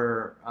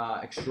 rapper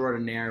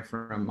extraordinaire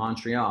from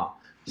Montreal.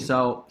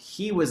 So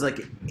he was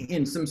like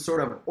in some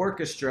sort of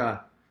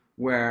orchestra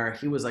where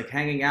he was like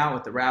hanging out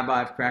with the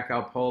rabbi of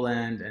Krakow,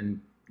 Poland, and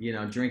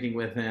drinking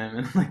with him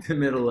in like the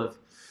middle of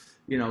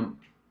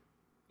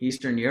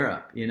Eastern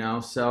Europe,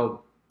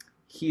 so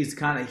he's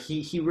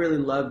he really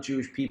loved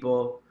Jewish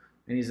people,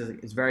 and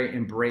he's very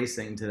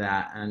embracing to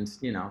that, and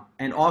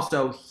and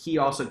also he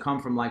also come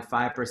from like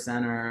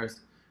 5%ers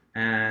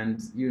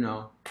and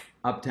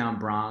uptown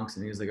Bronx,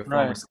 and he was like a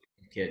former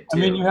kid too.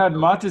 I mean, you had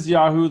Matis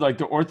Yahu, like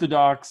the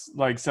Orthodox,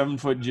 like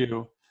 7-foot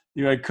Jew.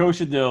 You had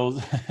Kosher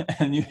Dills,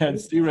 and you had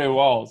C. Ray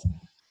Walls.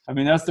 I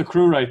mean, that's the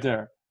crew right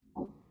there.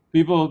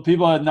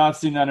 People had not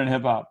seen that in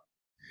hip hop.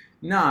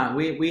 No,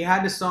 we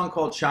had this song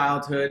called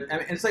Childhood. I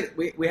mean, it's like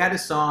we had a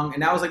song,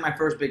 and that was like my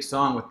first big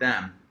song with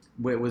them.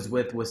 It was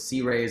with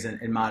C. Ray's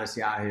and Modest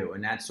Yahoo,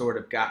 and that sort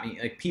of got me,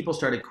 like, people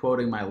started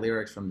quoting my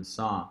lyrics from the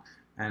song,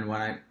 and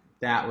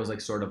that was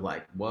like sort of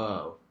like,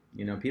 whoa,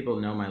 people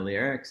know my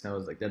lyrics. I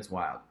was like, that's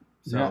wild.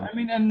 So, yeah, I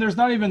mean, and there's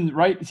not even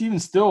even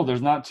still,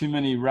 there's not too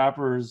many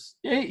rappers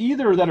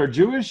either that are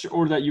Jewish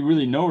or that you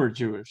really know are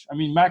Jewish. I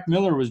mean, Mac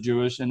Miller was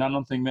Jewish, and I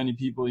don't think many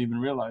people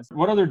even realize.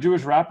 What other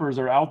Jewish rappers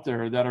are out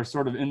there that are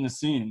sort of in the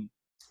scene?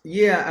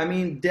 Yeah, I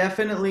mean,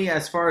 definitely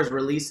as far as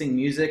releasing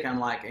music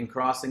and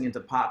crossing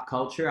into pop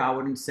culture, I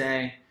wouldn't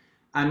say.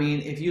 I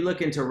mean, if you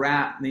look into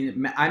rap,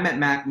 I met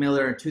Mac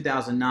Miller in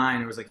 2009.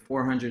 There was like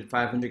 400,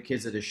 500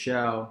 kids at a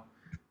show.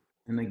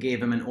 And they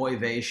gave him an Oy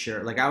Vey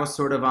shirt. Like, I was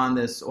sort of on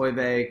this Oy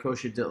Vey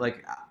kosher,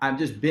 like, I've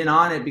just been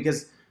on it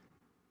because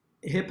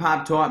hip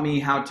hop taught me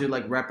how to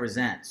like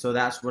represent. So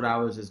that's what I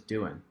was just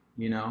doing,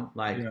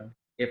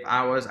 If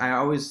I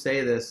always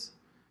say this,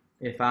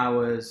 if I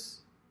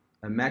was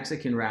a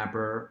Mexican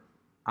rapper,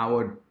 I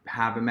would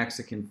have a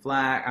Mexican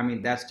flag. I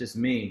mean, that's just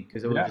me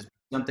because it was just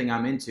something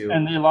I'm into.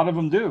 And a lot of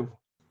them do.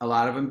 A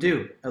lot of them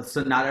do.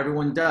 So not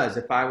everyone does.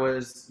 If I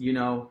was,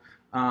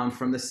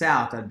 from the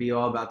South, I'd be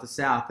all about the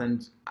South,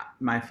 and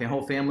my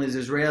whole family is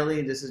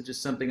Israeli. This is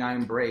just something I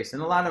embrace,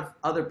 and a lot of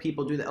other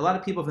people do that. A lot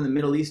of people from the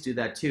Middle East do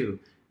that too.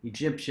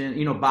 Egyptian,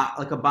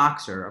 like a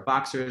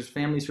boxer's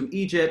family's from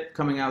Egypt,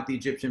 coming out with the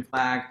Egyptian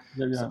flag.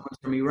 Someone's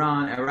from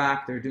Iran,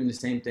 Iraq, they're doing the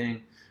same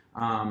thing.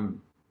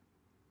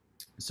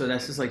 So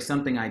that's just like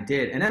something I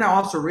did, and then I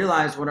also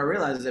realized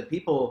is that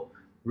people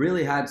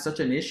really had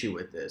such an issue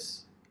with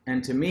this,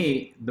 and to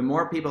me, the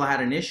more people had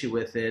an issue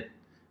with it,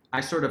 I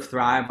sort of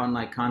thrive on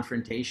like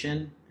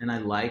confrontation, and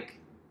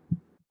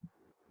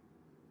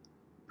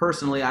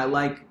personally, I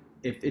like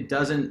if it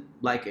doesn't,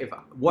 like, if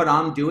what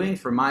I'm doing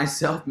for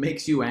myself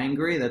makes you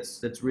angry,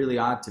 that's really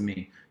odd to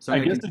me. So I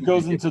I'm gonna guess it continue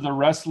goes to do. into the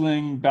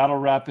wrestling battle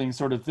rapping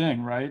sort of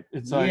thing, right?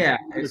 It's like Yeah,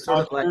 the it's sort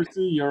of like,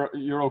 controversy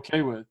you're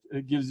okay with.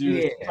 It gives you,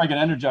 it's yeah. like it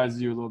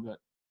energizes you a little bit.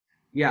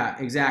 Yeah,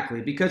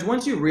 exactly. Because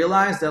once you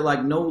realize that,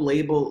 like, no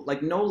label,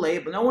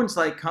 no one's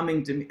like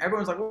coming to me.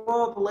 Everyone's like,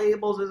 well, the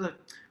labels is a.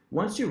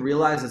 Once you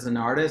realize as an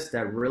artist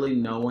that really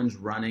no one's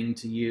running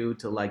to you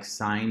to like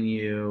sign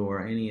you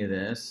or any of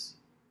this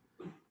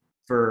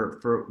for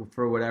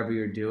whatever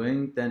you're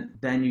doing,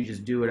 then you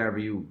just do whatever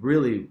you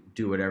really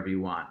do whatever you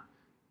want.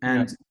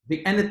 Yeah.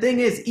 And the thing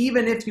is,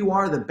 even if you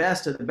are the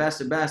best of the best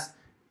of best,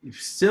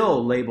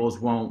 still labels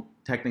won't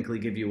technically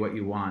give you what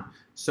you want.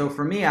 So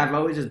for me, I've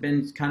always just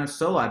been kind of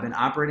solo. I've been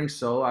operating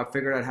solo. I've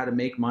figured out how to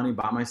make money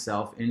by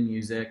myself in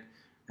music,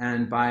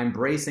 and by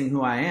embracing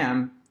who I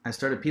am,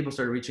 people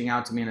started reaching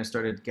out to me, and I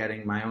started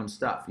getting my own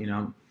stuff. But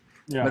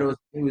Yeah.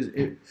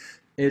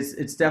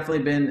 it's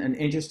definitely been an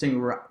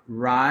interesting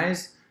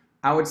rise.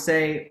 I would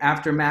say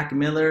after Mac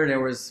Miller, there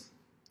was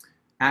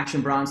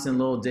Action Bronson,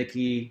 Lil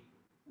Dicky,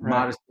 Right.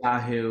 Modest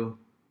Yahoo,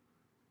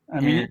 I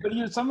mean, and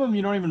but some of them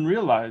you don't even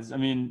realize. I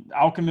mean,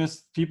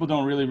 Alchemist, people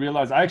don't really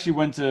realize. I actually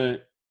went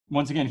to,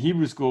 once again,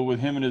 Hebrew school with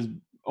him and his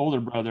older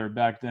brother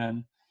back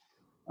then.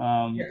 yeah,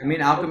 I mean,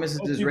 Most Alchemist is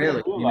most people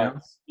Israeli, don't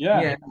realize.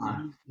 Yeah, Yeah,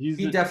 nah. he's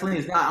He definitely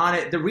is not on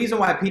it. The reason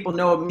why people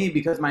know of me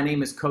because my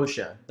name is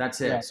Kosha.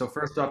 That's yeah, it. So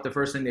first off, the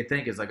first thing they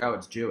think is like, oh,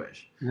 it's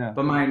Jewish. yeah.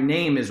 But my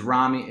name is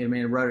Rami. I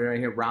mean, I wrote it right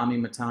here, Rami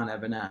Matan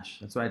Evanesh.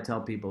 That's why I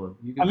tell people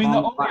you I can mean,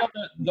 call me.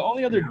 the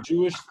only other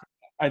Jewish,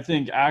 I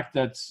think, act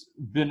that's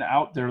been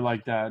out there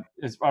like that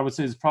is, I would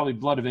say, is probably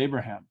Blood of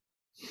Abraham,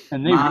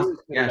 and they Mazik, really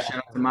put yeah, it out shout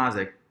out to there.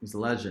 Mazik. He's a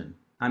legend.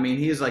 I mean,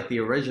 he's like the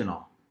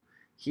original.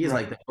 He's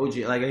Right. like the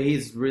OG. Like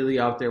he's really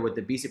out there with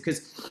the BC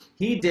because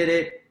he did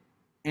it,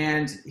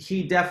 and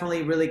he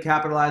definitely really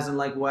capitalized on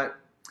like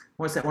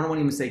what's that? I don't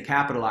even say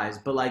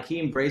capitalized, but like he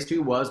embraced who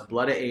he was.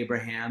 Blood of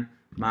Abraham.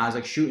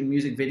 Mazik shooting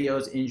music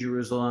videos in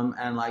Jerusalem,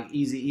 and like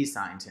Easy E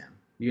signed him.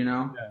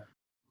 Yeah.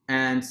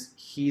 And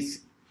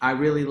I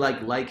really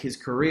like his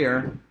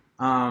career.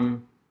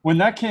 When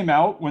that came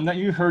out, when that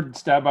you heard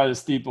 "Stabbed by the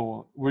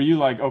Steeple," were you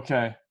like,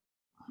 okay?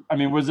 I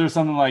mean, was there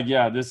something like,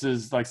 yeah, this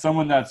is like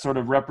someone that sort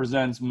of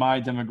represents my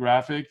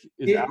demographic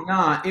is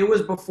out? It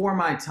was before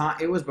my time.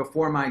 It was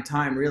before my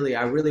time, really.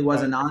 I really Right.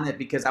 wasn't on it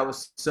because I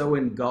was so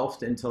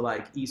engulfed into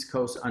like East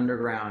Coast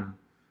underground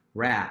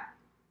rap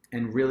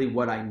and really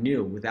what I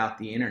knew without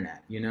the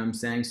internet. You know what I'm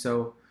saying?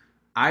 So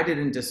I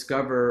didn't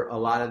discover a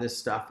lot of this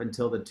stuff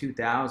until the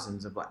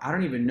 2000s. I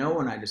don't even know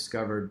when I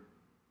discovered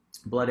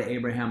Blood of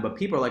Abraham, but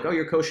people are like, "Oh,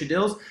 you're Kosher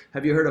Dills.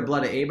 Have you heard of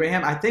Blood of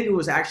Abraham?" I think it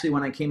was actually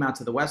when I came out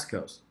to the West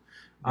Coast.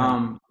 Right.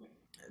 Um,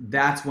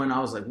 that's when I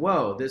was like,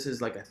 whoa, this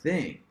is like a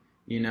thing,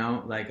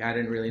 like I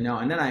didn't really know.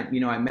 And then I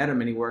met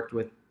him and he worked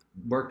with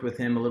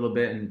him a little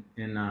bit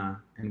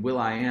in Will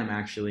I Am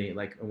actually.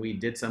 Like we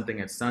did something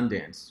at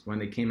Sundance when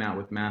they came out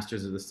with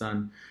Masters of the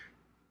Sun.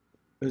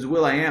 Because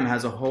Will I Am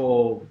has the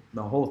whole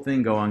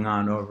thing going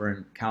on over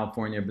in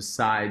California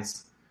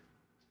besides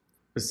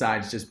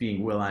just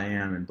being Will I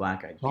Am and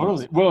Black Eyed Peas.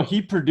 Totally. Well,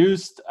 he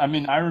produced, I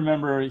mean, I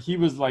remember he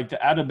was like the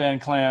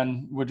Ataban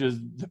Clan, which is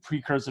the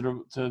precursor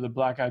to the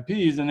Black Eyed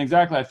Peas. And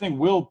exactly, I think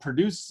Will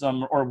produced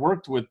some or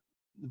worked with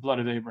the Blood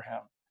of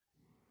Abraham.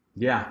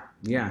 Yeah,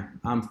 yeah.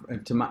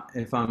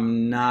 If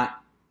I'm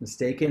not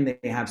mistaken,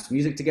 they have some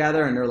music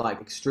together, and they're like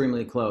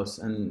extremely close,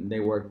 and they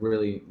work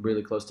really,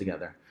 really close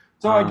together.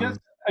 So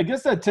I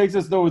guess that takes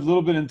us though a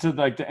little bit into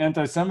like the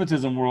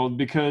anti-Semitism world,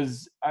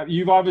 because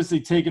you've obviously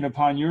taken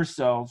upon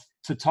yourself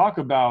to talk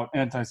about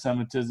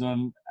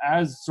anti-Semitism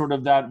as sort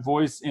of that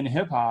voice in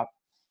hip hop.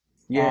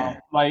 Yeah,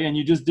 Like, and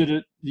you just did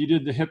it. You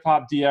did the Hip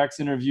Hop DX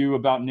interview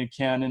about Nick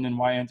Cannon and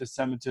why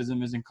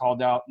anti-Semitism isn't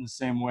called out in the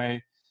same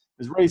way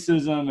as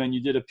racism, and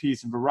you did a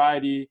piece in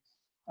Variety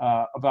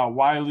about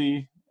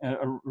Wiley,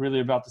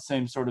 really about the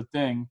same sort of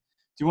thing.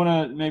 Do you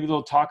want to maybe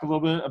talk a little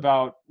bit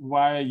about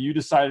why you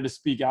decided to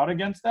speak out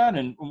against that,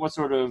 and what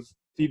sort of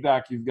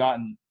feedback you've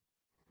gotten?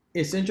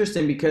 it's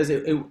interesting because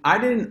I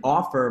didn't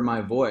offer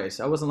my voice.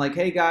 I wasn't like,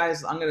 hey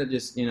guys, I'm gonna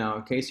just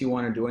in case you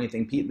want to do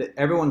anything.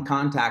 Everyone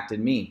contacted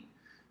me,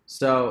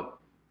 so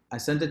I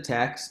sent a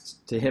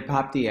text to Hip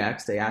Hop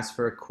DX. They asked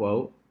for a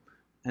quote,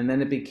 and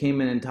then it became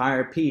an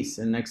entire piece.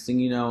 And next thing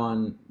you know,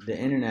 on the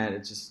internet, it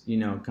just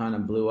kind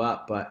of blew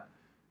up. But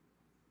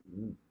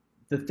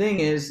the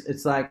thing is,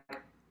 it's like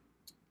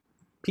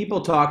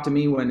people talk to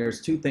me when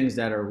there's two things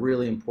that are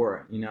really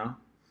important.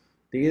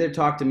 They either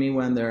talk to me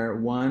when they're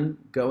one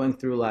going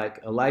through like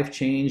a life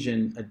change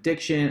and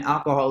addiction,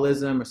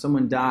 alcoholism, or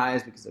someone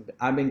dies, because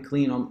I've been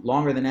clean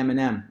longer than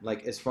Eminem.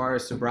 Like as far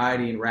as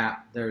sobriety and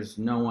rap, there's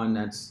no one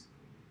that's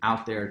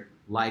out there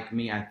like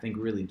me, I think,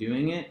 really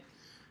doing it.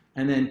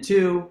 And then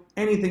two,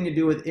 anything to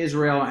do with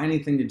Israel,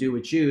 anything to do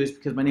with Jews,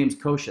 because my name's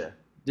Kosha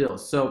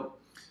Dills. So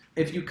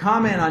if you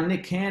comment on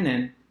Nick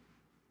Cannon,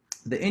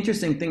 the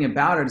interesting thing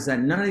about it is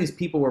that none of these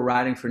people were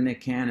writing for Nick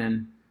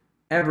Cannon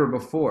ever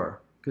before.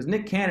 Because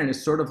Nick Cannon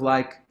is sort of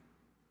like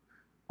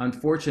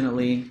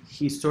unfortunately,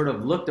 he's sort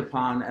of looked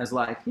upon as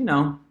like,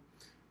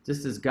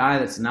 just this guy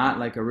that's not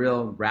like a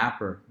real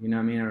rapper, you know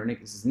what I mean? Or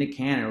this is Nick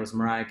Cannon, or was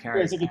Mariah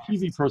Carey. It's like a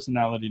TV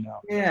personality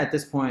now. Yeah, at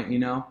this point,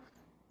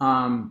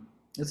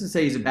 let's just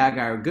say he's a bad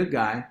guy or a good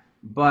guy,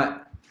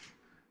 but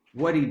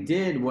what he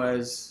did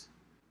was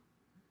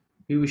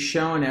he was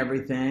showing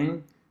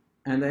everything,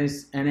 and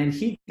then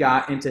he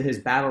got into his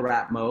battle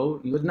rap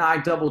mode. He goes, "No, I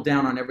doubled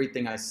down on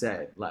everything I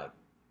said." Like,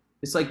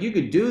 it's like you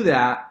could do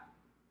that,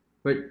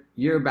 but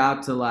you're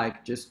about to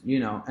like just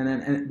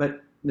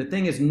but the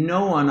thing is,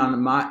 no one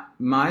on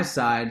my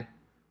side,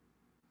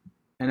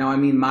 and now I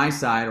mean my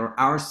side or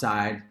our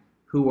side,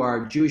 who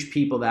are Jewish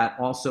people that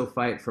also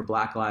fight for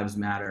Black Lives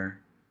Matter,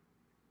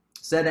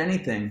 said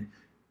anything,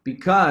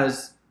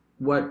 because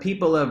what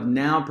people have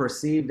now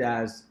perceived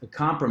as a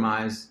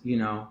compromise,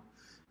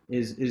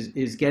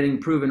 is getting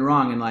proven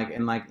wrong, and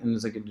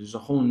there's a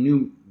whole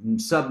new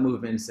sub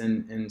movements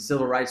and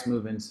civil rights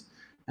movements.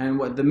 And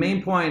what the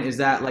main point is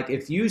that, like,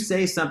 if you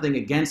say something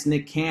against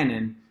Nick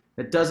Cannon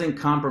that doesn't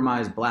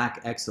compromise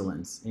Black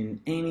excellence in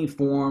any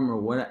form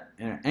or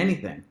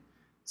anything,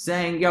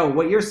 saying, yo,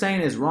 what you're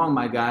saying is wrong,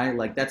 my guy,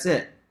 like, that's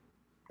it.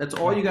 That's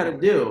all you got to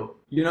do.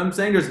 You know what I'm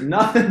saying? There's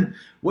nothing.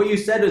 What you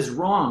said is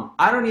wrong.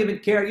 I don't even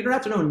care. You don't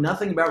have to know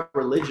nothing about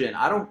religion.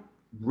 I don't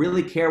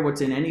really care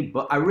what's in any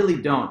book. I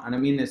really don't. And I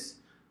mean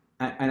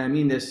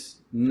this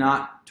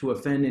not to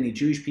offend any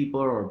Jewish people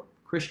or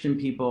Christian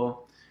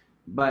people,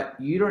 but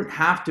you don't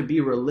have to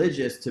be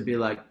religious to be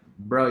like,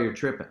 bro, you're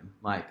tripping.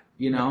 Like,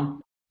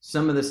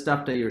 some of the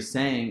stuff that you're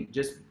saying,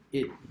 just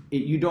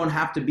you don't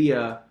have to be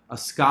a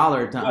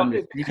scholar to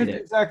understand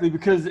it. Exactly,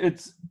 because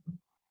it's,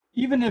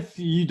 even if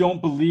you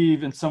don't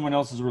believe in someone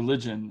else's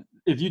religion,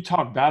 if you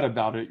talk bad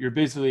about it, you're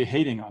basically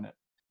hating on it,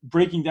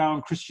 breaking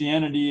down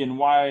Christianity and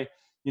why,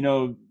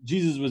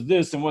 Jesus was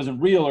this and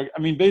wasn't real. Or, I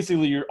mean,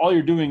 basically all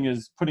you're doing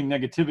is putting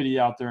negativity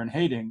out there and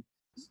hating.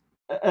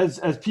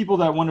 As people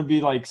that want to be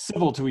like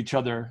civil to each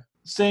other,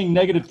 saying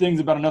negative things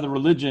about another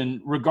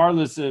religion,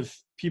 regardless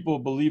if people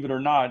believe it or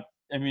not.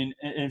 I mean,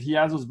 if he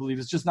has those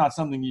beliefs, it's just not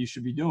something you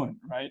should be doing,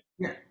 right?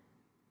 Yeah.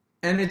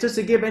 And just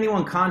to give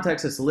anyone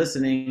context that's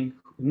listening,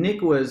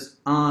 Nick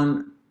was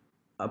on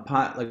a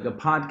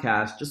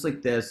podcast just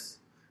like this,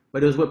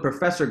 but it was with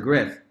Professor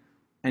Griff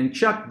and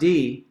Chuck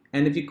D.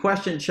 And if you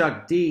question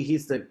Chuck D,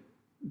 he's the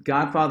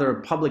godfather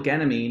of Public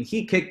Enemy, and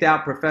he kicked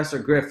out Professor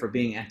Griff for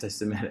being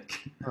anti-Semitic.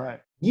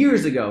 Right.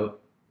 Years ago.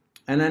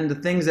 And then the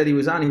things that he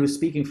was on, he was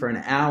speaking for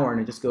an hour,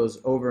 and it just goes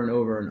over and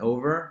over and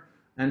over.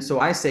 And so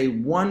I say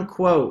one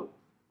quote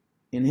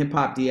in Hip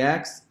Hop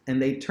DX,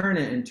 and they turn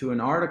it into an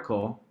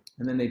article,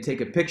 and then they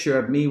take a picture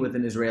of me with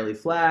an Israeli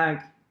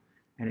flag,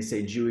 and they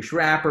say Jewish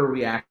rapper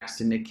reacts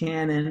to Nick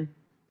Cannon.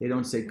 They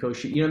don't say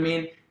kosher, you know what I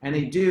mean? And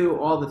they do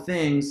all the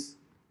things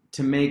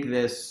to make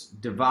this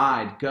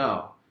divide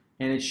go.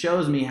 And it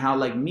shows me how,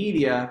 like,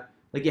 media,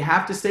 like, you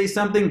have to say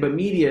something, but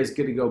media is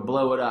going to go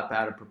blow it up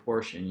out of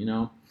proportion,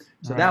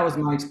 So That was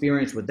my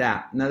experience with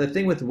that. Now, the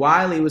thing with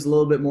Wiley was a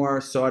little bit more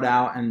sought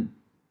out and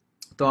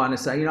thought, and I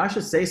said, I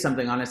should say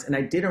something on this. And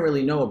I didn't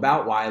really know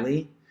about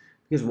Wiley,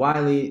 because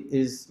Wiley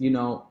is,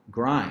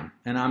 grime.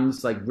 And I'm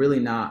just like really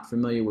not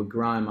familiar with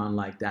grime on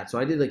like that. So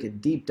I did like a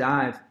deep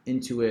dive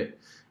into it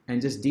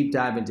and just deep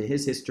dive into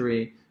his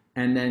history.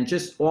 And then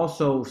just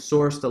also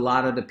sourced a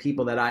lot of the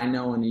people that I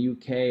know in the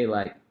UK.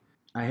 Like,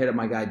 I hit up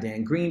my guy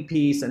Dan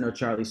Greenpeace. I know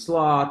Charlie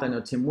Sloth. I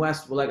know Tim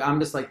West. Like, I'm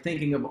just like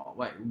thinking of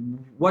like,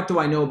 what do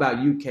I know about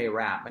UK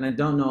rap? And I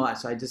don't know that.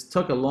 So I just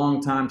took a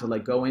long time to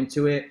like go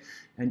into it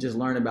and just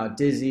learn about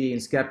Dizzy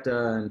and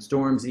Skepta and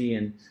Stormzy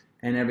and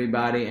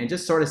everybody, and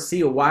just sort of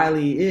see what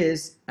Wiley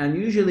is. And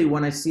usually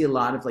when I see a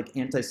lot of like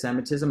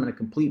anti-Semitism and a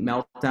complete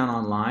meltdown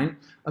online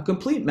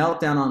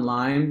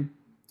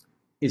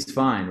is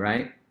fine,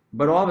 right?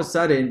 But all of a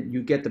sudden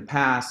you get the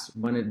pass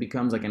when it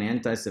becomes like an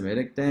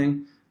anti-Semitic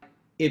thing.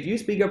 If you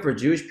speak up for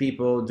Jewish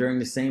people during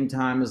the same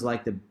time as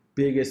like the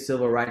biggest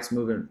civil rights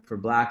movement for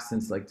blacks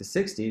since like the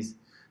 60s,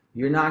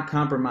 you're not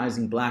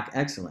compromising Black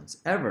excellence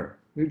ever.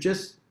 You're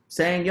just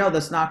saying, yo,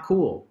 that's not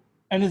cool.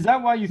 And is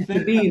that why you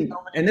think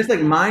and it's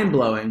like mind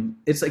blowing.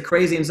 It's like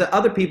crazy. And so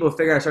other people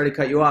figure, I started to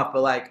cut you off,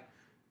 but like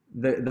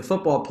the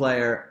football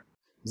player,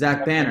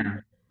 Zach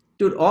Banner,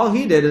 dude, all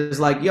he did is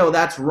like, yo,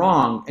 that's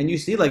wrong. And you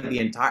see like the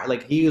entire,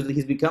 like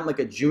he's become like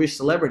a Jewish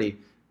celebrity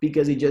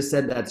because he just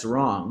said that's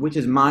wrong, which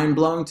is mind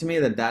blowing to me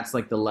that that's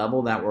like the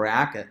level that we're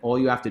at. All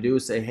you have to do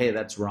is say, hey,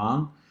 that's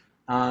wrong.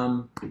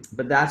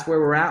 But that's where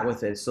we're at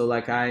with it. So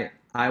like I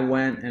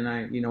went and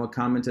I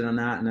commented on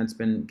that, and that's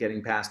been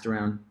getting passed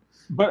around.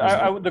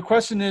 But the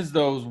question is,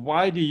 though,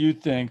 why do you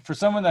think, for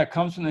someone that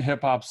comes from the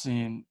hip hop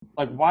scene,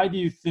 like, why do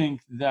you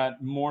think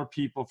that more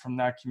people from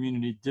that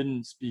community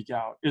didn't speak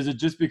out? Is it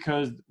just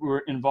because we're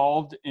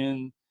involved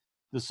in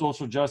the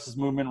social justice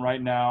movement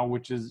right now,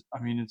 which is, I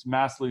mean, it's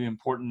massively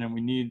important and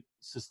we need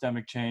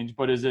systemic change,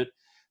 but is it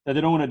that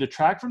they don't want to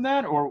detract from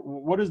that? Or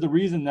what is the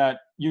reason that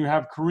you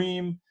have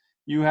Kareem,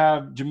 you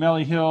have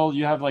Jemele Hill,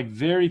 you have like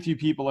very few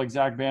people like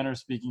Zach Banner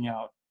speaking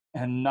out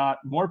and not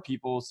more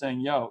people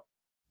saying, yo,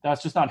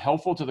 that's just not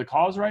helpful to the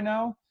cause right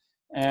now?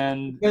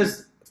 And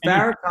because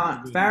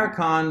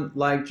Farrakhan,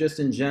 like just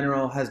in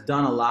general, has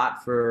done a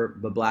lot for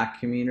the black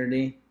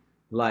community.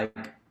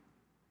 Like,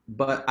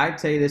 but I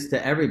say this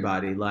to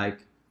everybody. Like,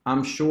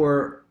 I'm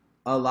sure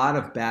a lot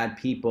of bad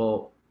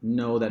people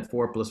know that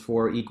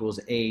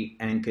 4+4=8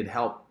 and could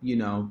help,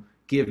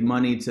 give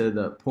money to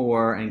the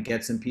poor and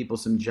get some people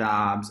some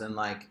jobs. And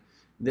like,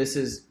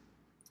 this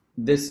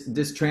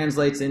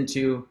translates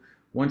into,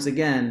 once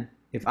again,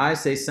 if I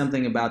say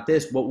something about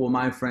this, what will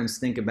my friends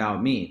think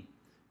about me?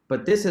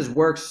 But this has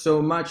worked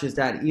so much is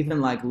that even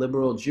like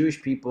liberal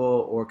Jewish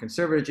people or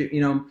conservative,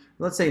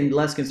 let's say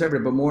less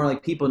conservative, but more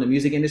like people in the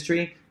music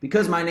industry,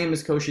 because my name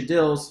is Kosher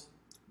Dills,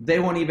 they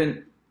won't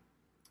even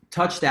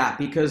touch that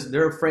because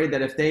they're afraid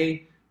that if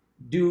they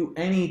do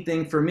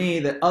anything for me,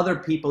 that other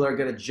people are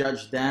going to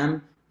judge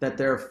them, that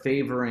they're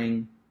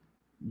favoring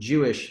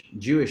Jewish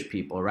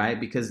people, right?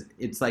 Because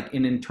it's like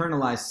an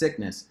internalized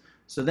sickness.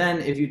 So then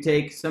if you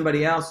take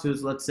somebody else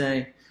who's, let's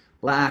say,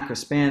 black or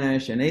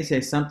Spanish, and they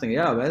say something,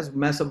 let's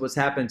mess up what's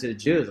happened to the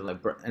Jews,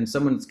 and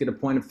someone's going to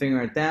point a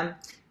finger at them,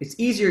 it's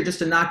easier just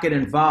to not get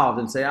involved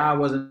and say, I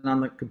wasn't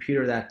on the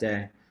computer that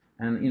day,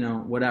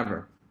 and,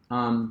 whatever.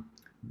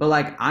 But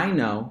like, I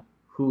know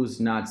who's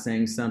not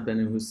saying something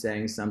and who's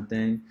saying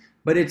something,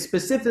 but it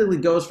specifically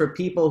goes for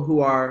people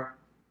who are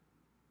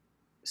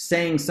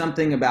saying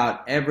something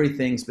about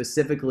everything,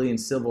 specifically in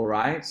civil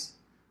rights.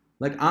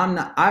 Like,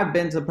 I've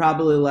been to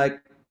probably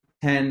like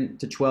 10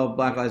 to 12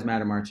 Black Lives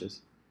Matter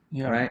marches.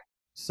 Yeah. Right.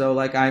 So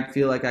like, I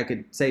feel like I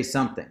could say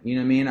something, you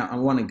know what I mean? I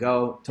want to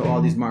go to all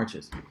these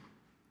marches.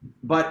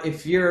 But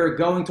if you're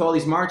going to all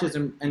these marches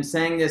and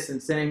saying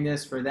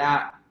this for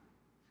that,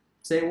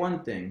 say one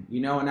thing,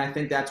 and I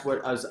think that's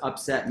what has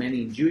upset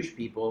many Jewish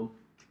people.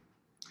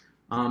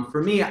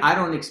 For me, I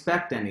don't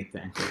expect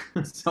anything.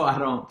 So I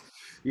don't,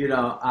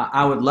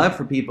 I would love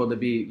for people to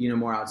be,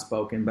 more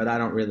outspoken, but I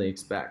don't really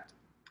expect.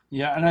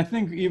 Yeah. And I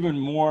think even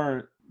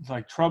more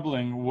like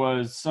troubling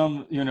was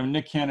some,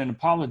 Nick Cannon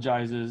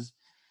apologizes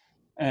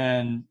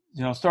and,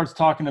 starts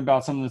talking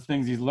about some of the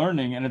things he's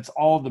learning. And it's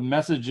all the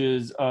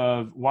messages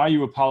of why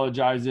you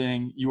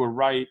apologizing. You were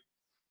right.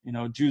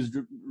 Jews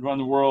run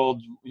the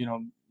world.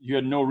 You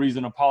had no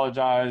reason to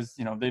apologize.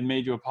 They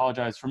made you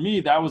apologize. For me,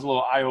 that was a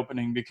little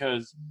eye-opening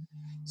because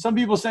some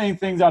people saying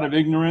things out of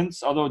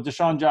ignorance, although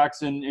Deshaun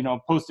Jackson,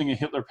 posting a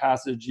Hitler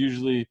passage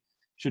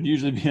should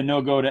usually be a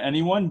no-go to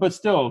anyone. But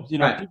still,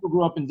 right. People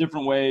grew up in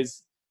different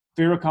ways.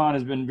 Farrakhan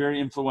has been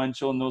very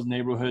influential in those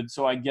neighborhoods,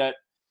 so I get,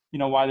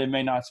 why they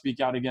may not speak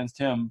out against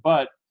him.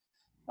 But,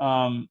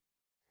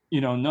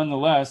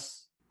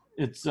 nonetheless,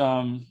 it's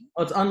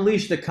it's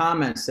unleashed the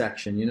comment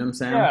section. You know what I'm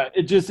saying? Yeah,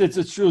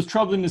 it was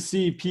troubling to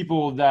see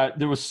people that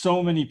there was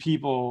so many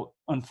people,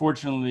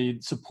 unfortunately,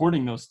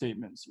 supporting those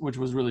statements, which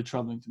was really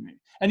troubling to me.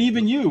 And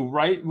even you,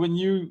 right? When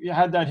you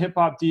had that Hip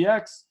Hop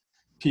DX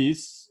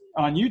piece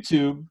on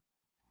YouTube,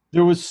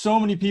 there was so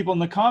many people in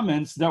the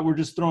comments that were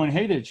just throwing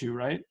hate at you,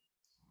 right?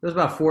 There's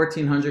about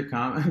 1,400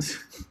 comments.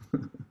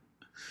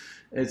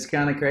 It's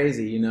kind of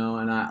crazy, and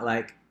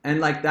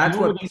that's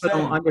what people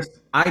don't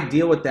understand. I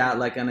deal with that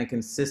like on a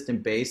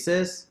consistent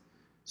basis.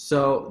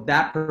 So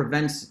that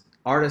prevents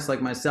artists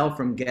like myself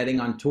from getting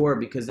on tour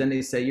because then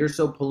they say, you're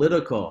so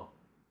political.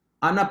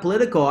 I'm not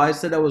political. I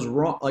said I was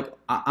wrong. Like,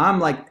 I'm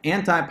like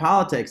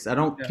anti-politics. I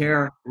don't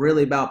care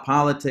really about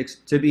politics,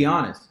 to be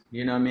honest.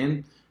 You know what I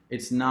mean?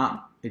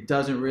 It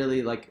doesn't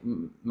really, like,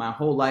 my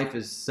whole life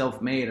is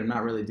self-made. I'm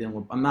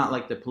not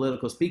like the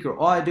political speaker.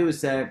 All I do is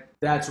say,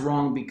 that's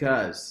wrong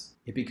because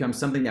it becomes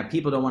something that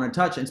people don't want to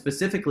touch. And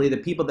specifically, the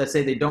people that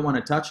say they don't want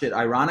to touch it,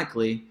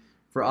 ironically,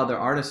 for other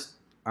artists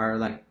are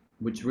like,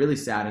 which really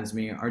saddens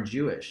me, are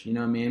Jewish. You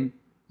know what I mean?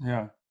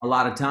 Yeah. A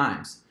lot of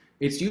times.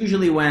 It's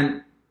usually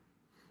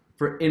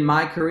in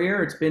my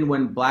career, it's been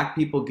when black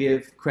people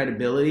give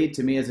credibility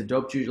to me as a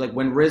dope Jew. Like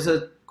when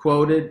RZA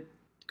quoted,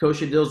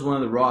 Kosher Dills, one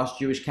of the rawest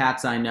Jewish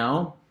cats I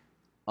know,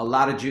 a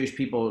lot of Jewish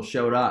people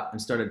showed up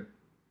and started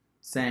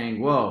saying,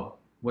 whoa,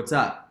 what's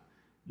up?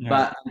 Yeah.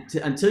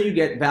 But until you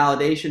get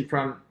validation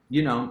from,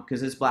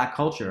 because it's black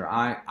culture,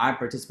 I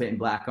participate in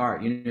black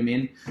art, you know what I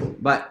mean?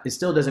 But it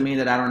still doesn't mean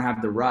that I don't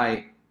have the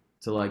right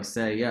to like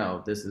say,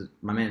 yo, this is,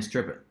 my man's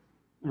tripping.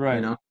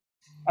 Right.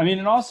 I mean,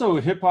 and also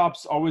hip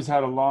hop's always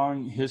had a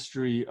long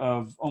history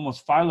of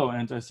almost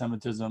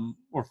philo-anti-Semitism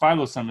or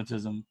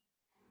philo-Semitism,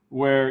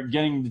 where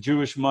getting the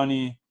Jewish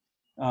money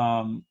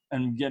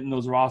and getting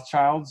those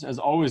Rothschilds has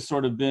always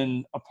sort of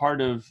been a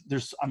part of,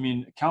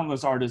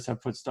 countless artists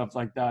have put stuff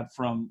like that,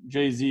 from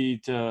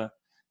Jay-Z to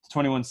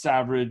 21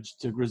 Savage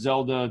to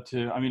Griselda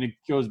it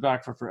goes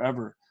back for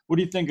forever. What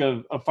do you think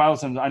of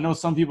philo-Semitism? I know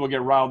some people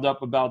get riled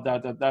up about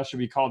that should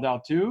be called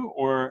out too,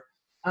 or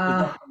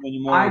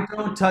I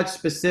don't touch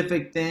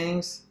specific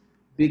things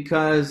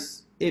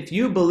because if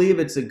you believe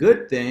it's a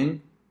good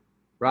thing,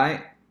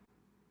 right?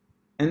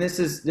 And this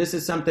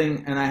is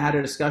something, and I had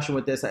a discussion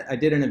with this. I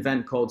did an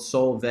event called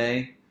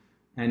Solvay,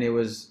 and it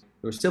was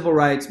civil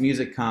rights,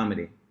 music,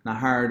 comedy. And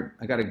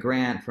I got a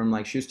grant from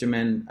like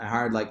Schusterman. I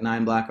hired like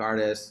 9 black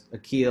artists,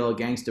 Akil,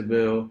 Gangsta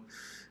Boo,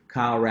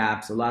 Kyle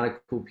Raps, a lot of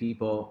cool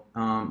people.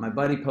 My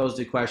buddy posed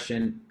a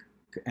question,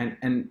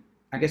 and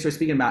I guess we're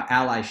speaking about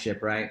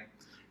allyship, right?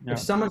 Yeah. If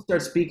someone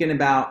starts speaking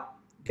about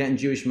getting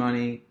Jewish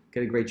money,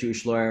 get a great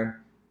Jewish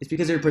lawyer, it's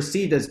because they're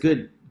perceived as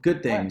good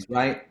things,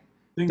 right?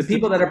 The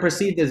people that are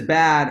perceived as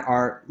bad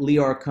are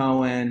Leor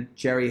Cohen,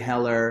 Jerry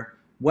Heller.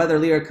 Whether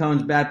Leor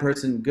Cohen's a bad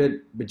person,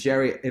 good, but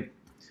Jerry,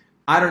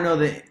 I don't know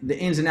the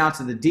ins and outs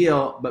of the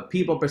deal, but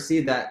people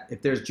perceive that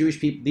if there's Jewish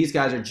people, these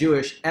guys are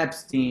Jewish.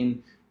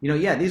 Epstein,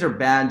 these are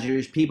bad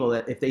Jewish people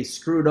that if they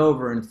screwed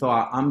over and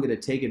thought, I'm going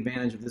to take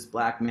advantage of this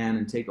black man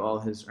and take all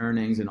his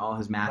earnings and all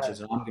his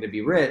matches and I'm going to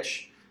be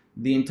rich,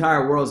 the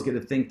entire world is going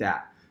to think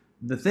that.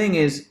 The thing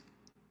is,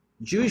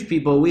 Jewish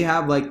people, we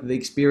have like the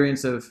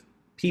experience of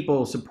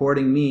people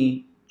supporting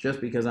me just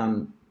because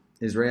I'm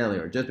Israeli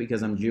or just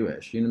because I'm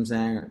Jewish. You know what I'm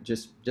saying? Or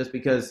just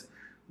because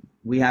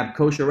we have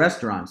kosher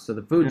restaurants, so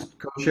the food's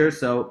kosher,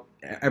 so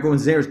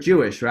everyone's there is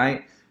Jewish,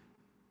 right?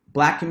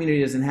 Black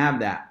community doesn't have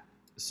that,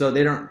 so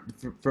they don't.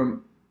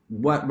 From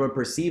what we're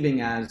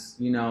perceiving as,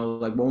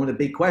 like one of the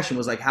big question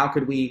was like, how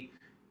could we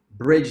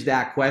bridge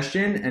that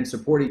question and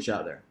support each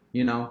other?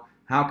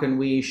 How can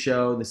we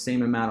show the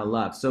same amount of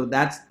love? So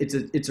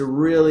it's a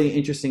really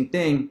interesting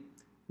thing,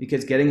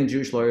 because getting a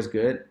Jewish lawyer is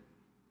good,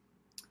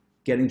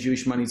 getting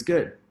Jewish money is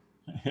good.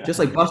 Yeah. Just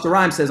like Busta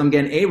Rhymes says, I'm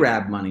getting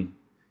Arab money.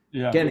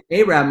 Yeah. Getting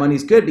Arab money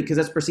is good because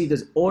that's perceived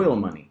as oil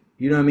money.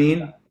 You know what I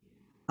mean?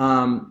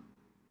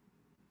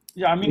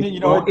 Yeah.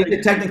 Is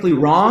it technically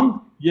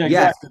wrong? Yeah,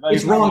 exactly. Yes,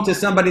 it's wrong to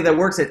somebody that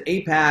works at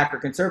AIPAC or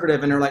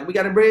conservative, and they're like, we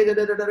got to breathe,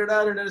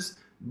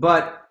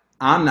 but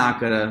I'm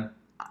not gonna.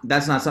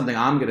 That's not something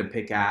I'm gonna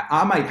pick at.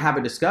 I might have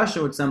a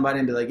discussion with somebody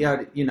and be like,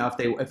 yeah,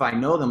 if I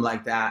know them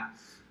like that,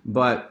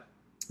 but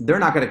they're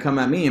not gonna come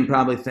at me and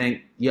probably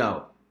think,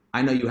 yo,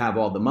 I know you have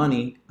all the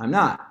money. I'm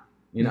not.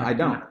 I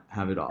don't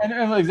have it all.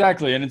 And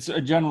exactly. And it's a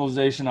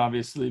generalization,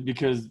 obviously,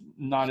 because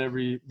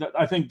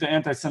I think the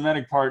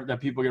anti-Semitic part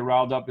that people get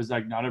riled up is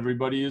like, not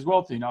everybody is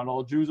wealthy. Not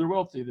all Jews are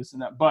wealthy, this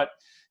and that. But,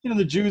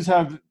 the Jews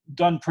have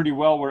done pretty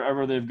well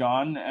wherever they've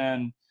gone.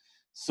 And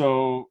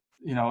so,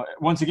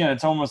 once again,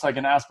 it's almost like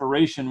an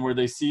aspiration where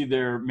they see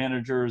their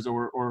managers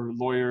or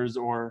lawyers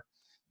or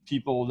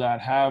people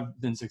that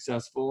have been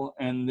successful,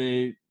 and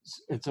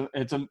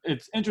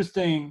it's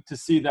interesting to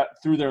see that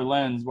through their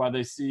lens, why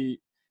they see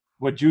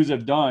what Jews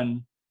have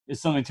done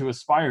is something to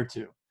aspire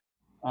to,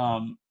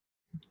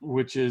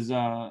 which is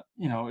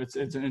it's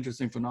an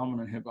interesting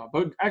phenomenon in hip hop.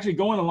 But actually,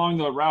 going along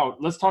the route,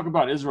 let's talk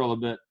about Israel a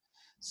bit.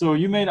 So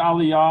you made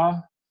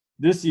Aliyah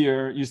this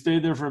year. You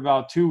stayed there for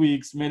about 2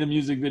 weeks, made a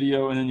music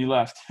video, and then you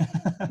left.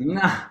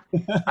 Nah,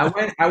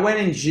 I went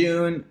in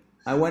June.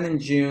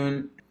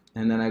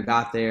 And then I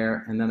got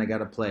there, and then I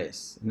got a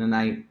place. And then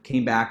I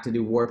came back to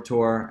do Warped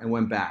Tour and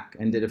went back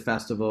and did a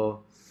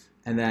festival,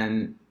 and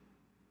then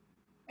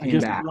came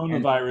back.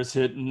 Coronavirus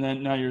hit, and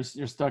then now you're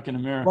stuck in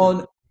America.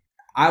 Well,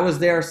 I was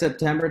there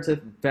September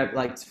to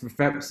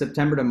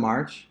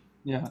March.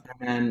 Yeah.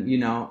 And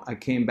I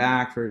came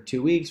back for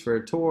 2 weeks for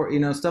a tour,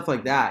 stuff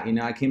like that.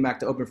 I came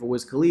back to open for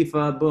Wiz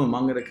Khalifa. Boom,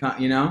 I'm gonna come.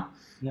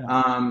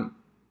 Yeah.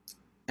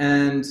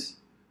 And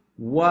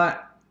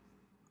what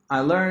I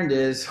learned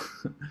is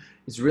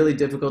it's really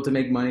difficult to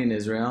make money in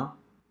Israel.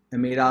 I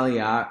made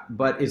Aliyah,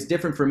 but it's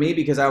different for me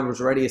because I was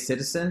already a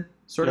citizen,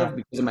 sort of,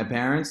 because of my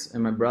parents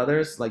and my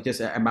brothers. Like,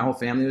 just my whole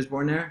family was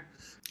born there.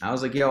 I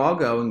was like, yo, I'll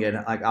go and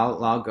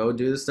I'll go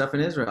do this stuff in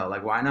Israel.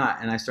 Like, why not?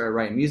 And I started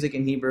writing music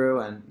in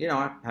Hebrew, and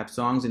I have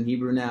songs in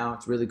Hebrew now.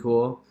 It's really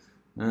cool.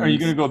 Are you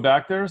gonna go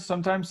back there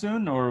sometime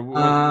soon, or?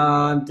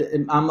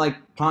 I'm like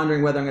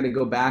pondering whether I'm gonna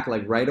go back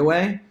like right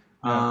away,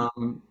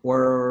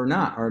 or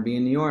not, or be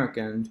in New York.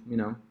 And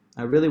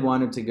I really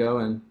wanted to go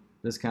and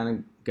just kind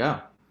of go.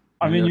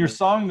 I mean, your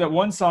song, that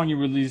one song you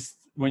released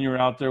when you were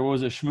out there, what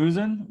was it,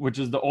 Shmoozin', which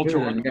is the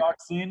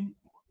ultra-Orthodox scene?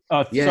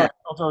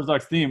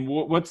 Ultra-Orthodox theme.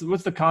 What's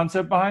the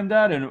concept behind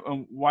that,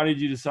 and why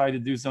did you decide to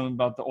do something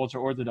about the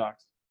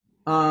ultra-Orthodox?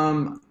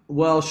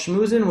 Well,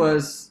 Shmoozin'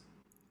 was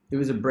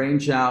a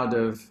brainchild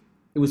of,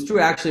 it was true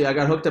actually. I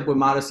got hooked up with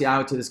Modest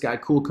Yahoo to this guy,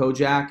 Kool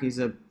Kojak. He's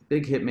a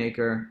big hit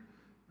maker.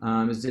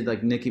 He did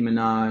like Nicki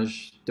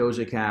Minaj,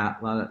 Doja Cat,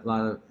 a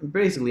lot of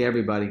basically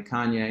everybody,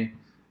 Kanye.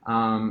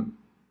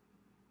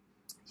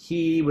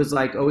 He was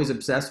like always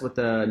obsessed with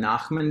the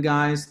Nachman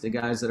guys, the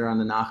guys that are on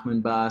the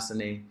Nachman bus,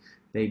 and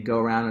they go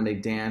around and they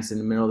dance in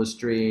the middle of the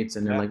streets,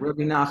 and they're like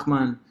Rabbi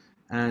Nachman,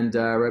 and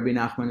Rabbi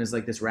Nachman is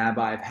like this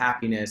rabbi of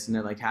happiness, and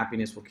they're like,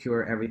 happiness will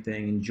cure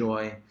everything and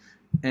joy.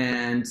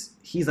 And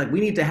he's like, we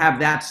need to have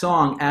that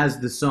song as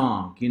the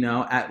song,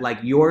 at like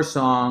your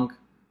song,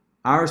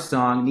 our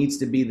song needs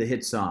to be the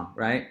hit song,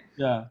 right?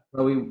 Yeah.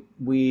 So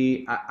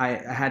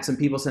I had some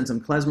people send some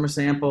klezmer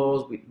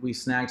samples. We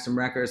snagged some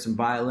records, some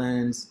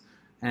violins,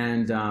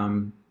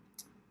 and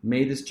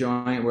made this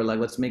joint. We're like,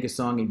 let's make a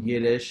song in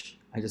Yiddish.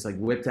 I just like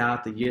whipped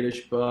out the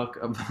Yiddish book.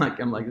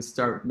 I'm like, let's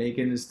start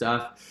making this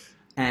stuff,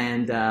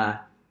 and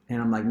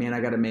I'm like, man,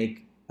 I got to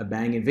make a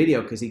banging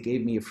video because he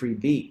gave me a free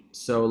beat.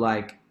 So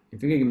like,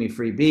 if you're gonna give me a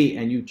free beat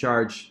and you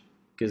charge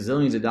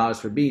gazillions of dollars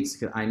for beats,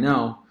 because I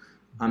know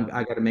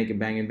I got to make a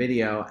banging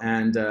video,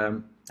 and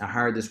I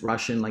hired this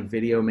Russian like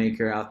video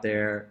maker out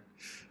there,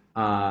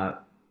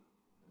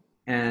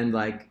 And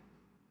like,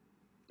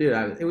 dude,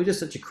 it was just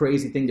such a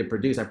crazy thing to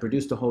produce. I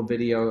produced the whole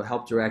video,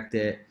 helped direct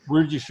it.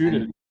 Where did you shoot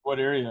And it? What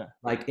area?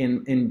 like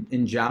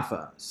in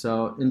Jaffa.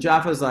 So in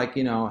Jaffa is like,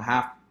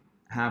 half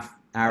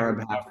Arab,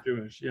 half, Half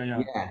Jewish. Yeah,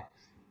 yeah. yeah.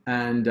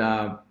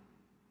 And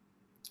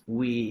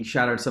we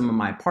shot at some of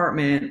my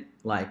apartment.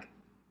 Like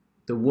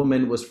the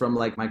woman was from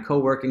like my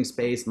co-working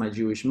space, my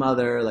Jewish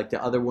mother. Like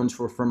the other ones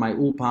were from my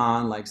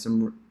ulpan, like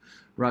some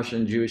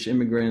Russian Jewish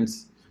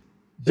immigrants.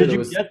 Did It you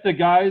was, get the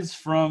guys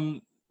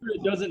from?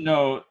 Who doesn't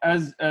know,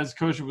 as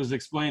Kosher was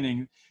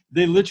explaining,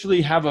 they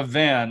literally have a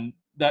van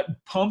that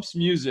pumps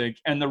music,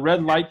 and the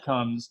red light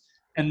comes,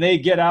 and they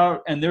get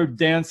out and they're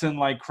dancing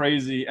like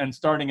crazy and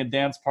starting a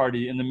dance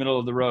party in the middle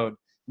of the road,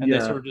 and they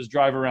yeah, sort of just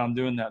drive around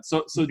doing that.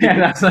 So yeah,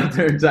 that's like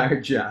their entire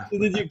job.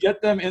 did you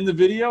get them in the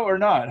video or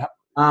not?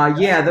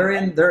 Yeah, they're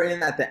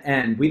in at the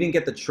end. We didn't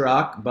get the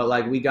truck, but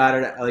like we got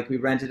it, like we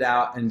rented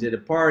out and did a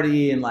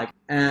party and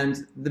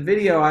the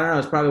video, I don't know,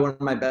 it's probably one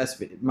of my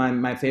best,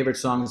 my favorite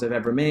songs I've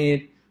ever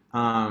made.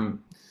 And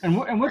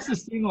what's the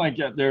scene like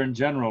out there in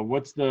general?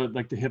 What's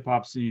the hip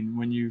hop scene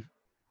when you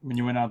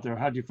went out there?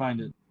 How'd you find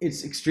it?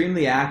 It's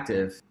extremely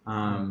active.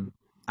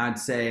 I'd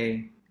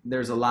say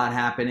there's a lot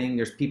happening.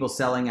 There's people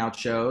selling out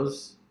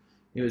shows.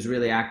 It was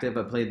really active.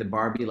 I played the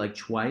Barbie like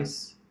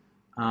twice.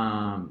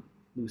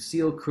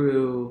 Lucille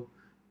Crew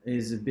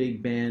is a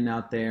big band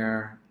out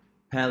there.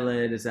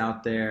 Pellet is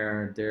out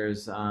there.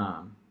 There's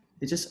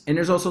and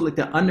there's also like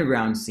the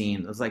underground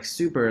scene. It's like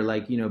super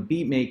like,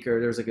 beat maker.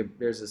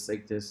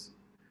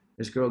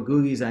 This girl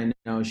Googies I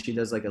know, she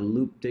does like a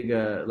loop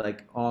digga,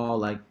 like all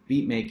like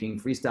beat making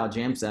freestyle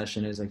jam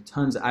session. There's like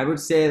tons. I would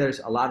say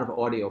there's a lot of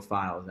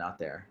audiophiles out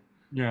there.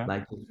 Yeah.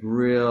 Like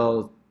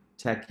real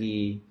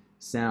techie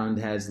sound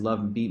heads,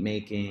 love beat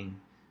making.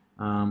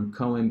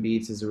 Cohen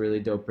Beats is a really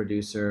dope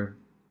producer.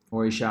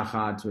 Ori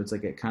Shachat, so it's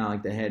like kind of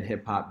like the head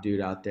hip hop dude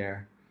out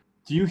there.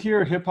 Do you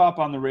hear hip hop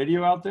on the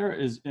radio out there?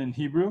 Is in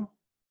Hebrew?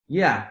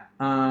 Yeah,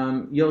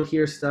 you'll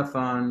hear stuff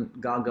on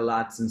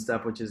Galgalatz and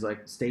stuff, which is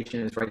like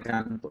station is right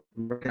down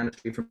the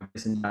street from my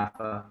place in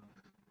Jaffa.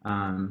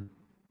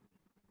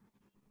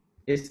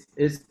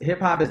 It's hip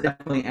hop has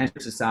definitely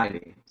entered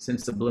society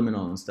since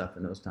Subliminal and stuff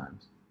in those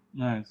times.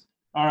 Nice.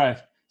 All right.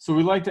 So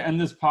we like to end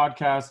this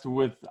podcast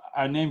with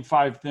I name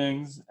 5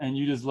 things, and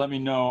you just let me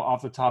know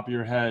off the top of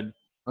your head.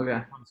 Okay.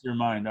 What comes to your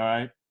mind. All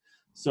right.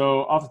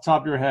 So off the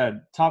top of your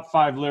head, top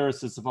 5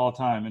 lyricists of all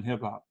time in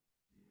hip hop.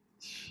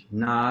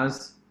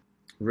 Nas,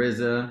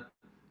 RZA,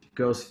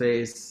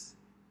 Ghostface,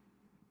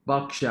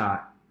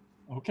 Buckshot.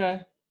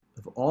 Okay.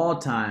 Of all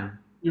time.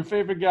 Your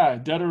favorite guy,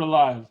 dead or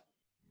alive?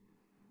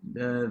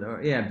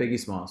 Yeah, Biggie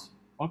Smalls.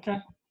 Okay.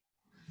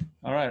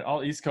 All right.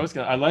 All East Coast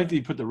guys. I like that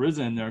you put the RZA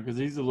in there because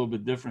he's a little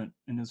bit different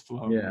in his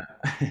flow. Yeah.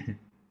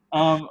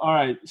 All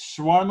right.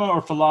 Shawarma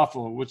or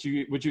falafel? What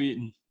you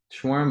eating?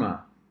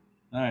 Shawarma.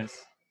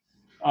 Nice.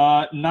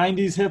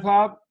 90s hip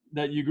hop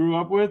that you grew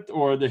up with,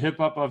 or the hip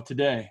hop of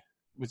today?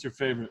 What's your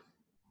favorite?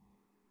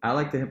 I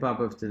like the hip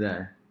hop of today.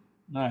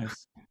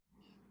 Nice.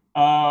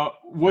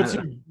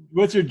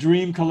 What's your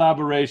dream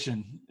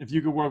collaboration if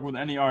you could work with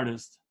any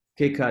artist?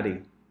 Kid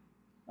Cudi.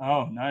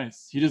 Oh,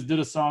 nice. He just did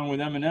a song with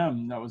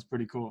Eminem. That was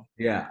pretty cool.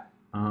 Yeah.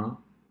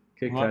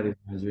 Kid Well, Cudi is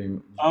my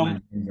dream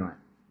joint.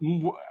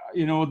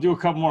 We'll do a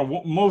couple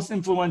more. Most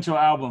influential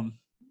album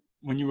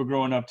when you were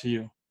growing up to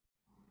you,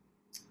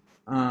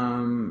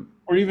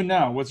 or even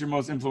now. What's your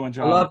most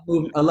influential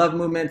album? I love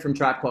Movement from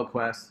Tribe Called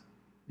Quest.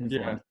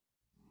 Yeah,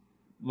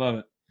 love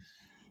it.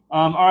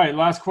 All right,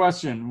 last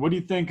question. What do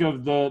you think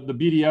of the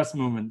BDS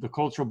movement, the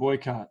cultural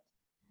boycott?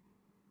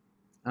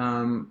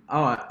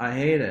 I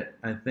hate it.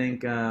 I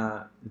think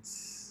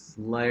it's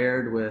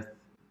layered with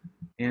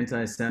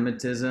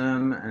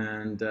anti-Semitism,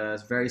 and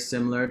it's very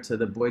similar to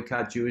the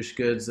boycott Jewish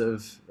goods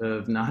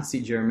of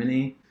Nazi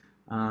Germany.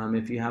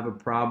 If you have a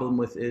problem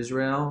with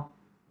Israel,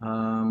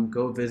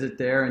 go visit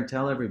there and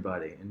tell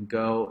everybody. And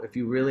if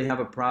you really have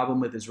a problem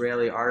with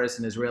Israeli artists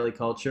and Israeli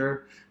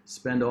culture,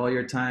 spend all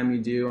your time you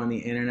do on the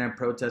internet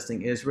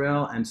protesting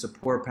Israel and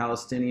support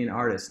Palestinian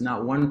artists.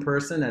 Not one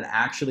person that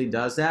actually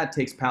does that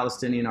takes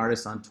Palestinian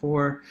artists on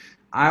tour.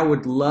 I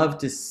would love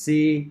to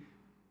see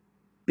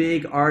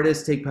big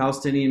artists take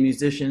Palestinian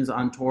musicians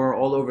on tour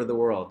all over the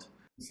world.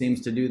 It seems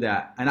to do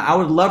that. And I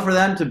would love for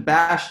them to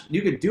bash,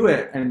 you could do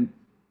it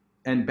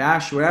and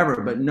bash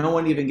wherever, but no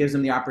one even gives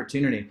them the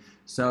opportunity.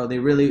 So they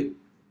really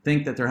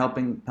think that they're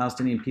helping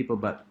Palestinian people,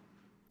 but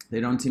they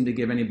don't seem to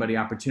give anybody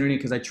opportunity,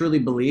 because I truly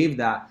believe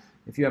that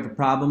if you have a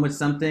problem with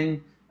something,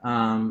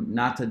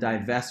 not to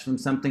divest from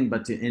something,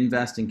 but to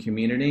invest in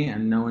community,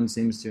 and no one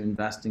seems to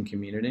invest in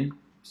community.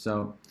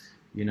 So,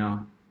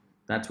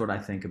 that's what I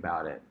think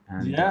about it.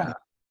 And, yeah,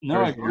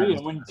 no, I agree.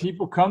 And when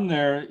people come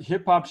there,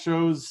 hip hop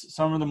shows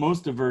some of the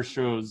most diverse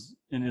shows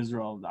in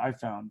Israel, I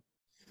found.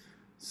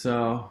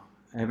 So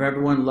if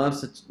everyone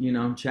loves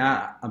to,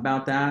 chat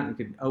about that, you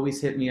could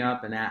always hit me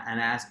up and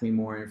ask me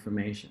more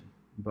information.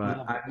 But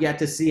yeah. I've yet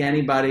to see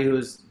anybody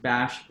who's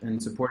bashed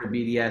and supported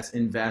BDS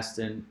invest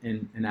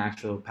in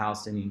actual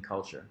Palestinian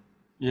culture.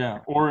 Yeah,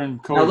 or in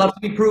I'd love to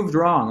be proved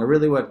wrong. I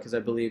really would, because I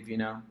believe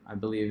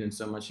in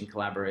so much in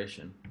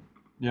collaboration.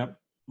 Yep,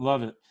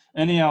 love it.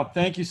 Anyhow,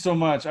 thank you so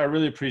much. I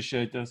really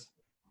appreciate this.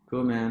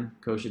 Cool, man.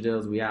 Kosher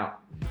Dills, we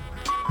out.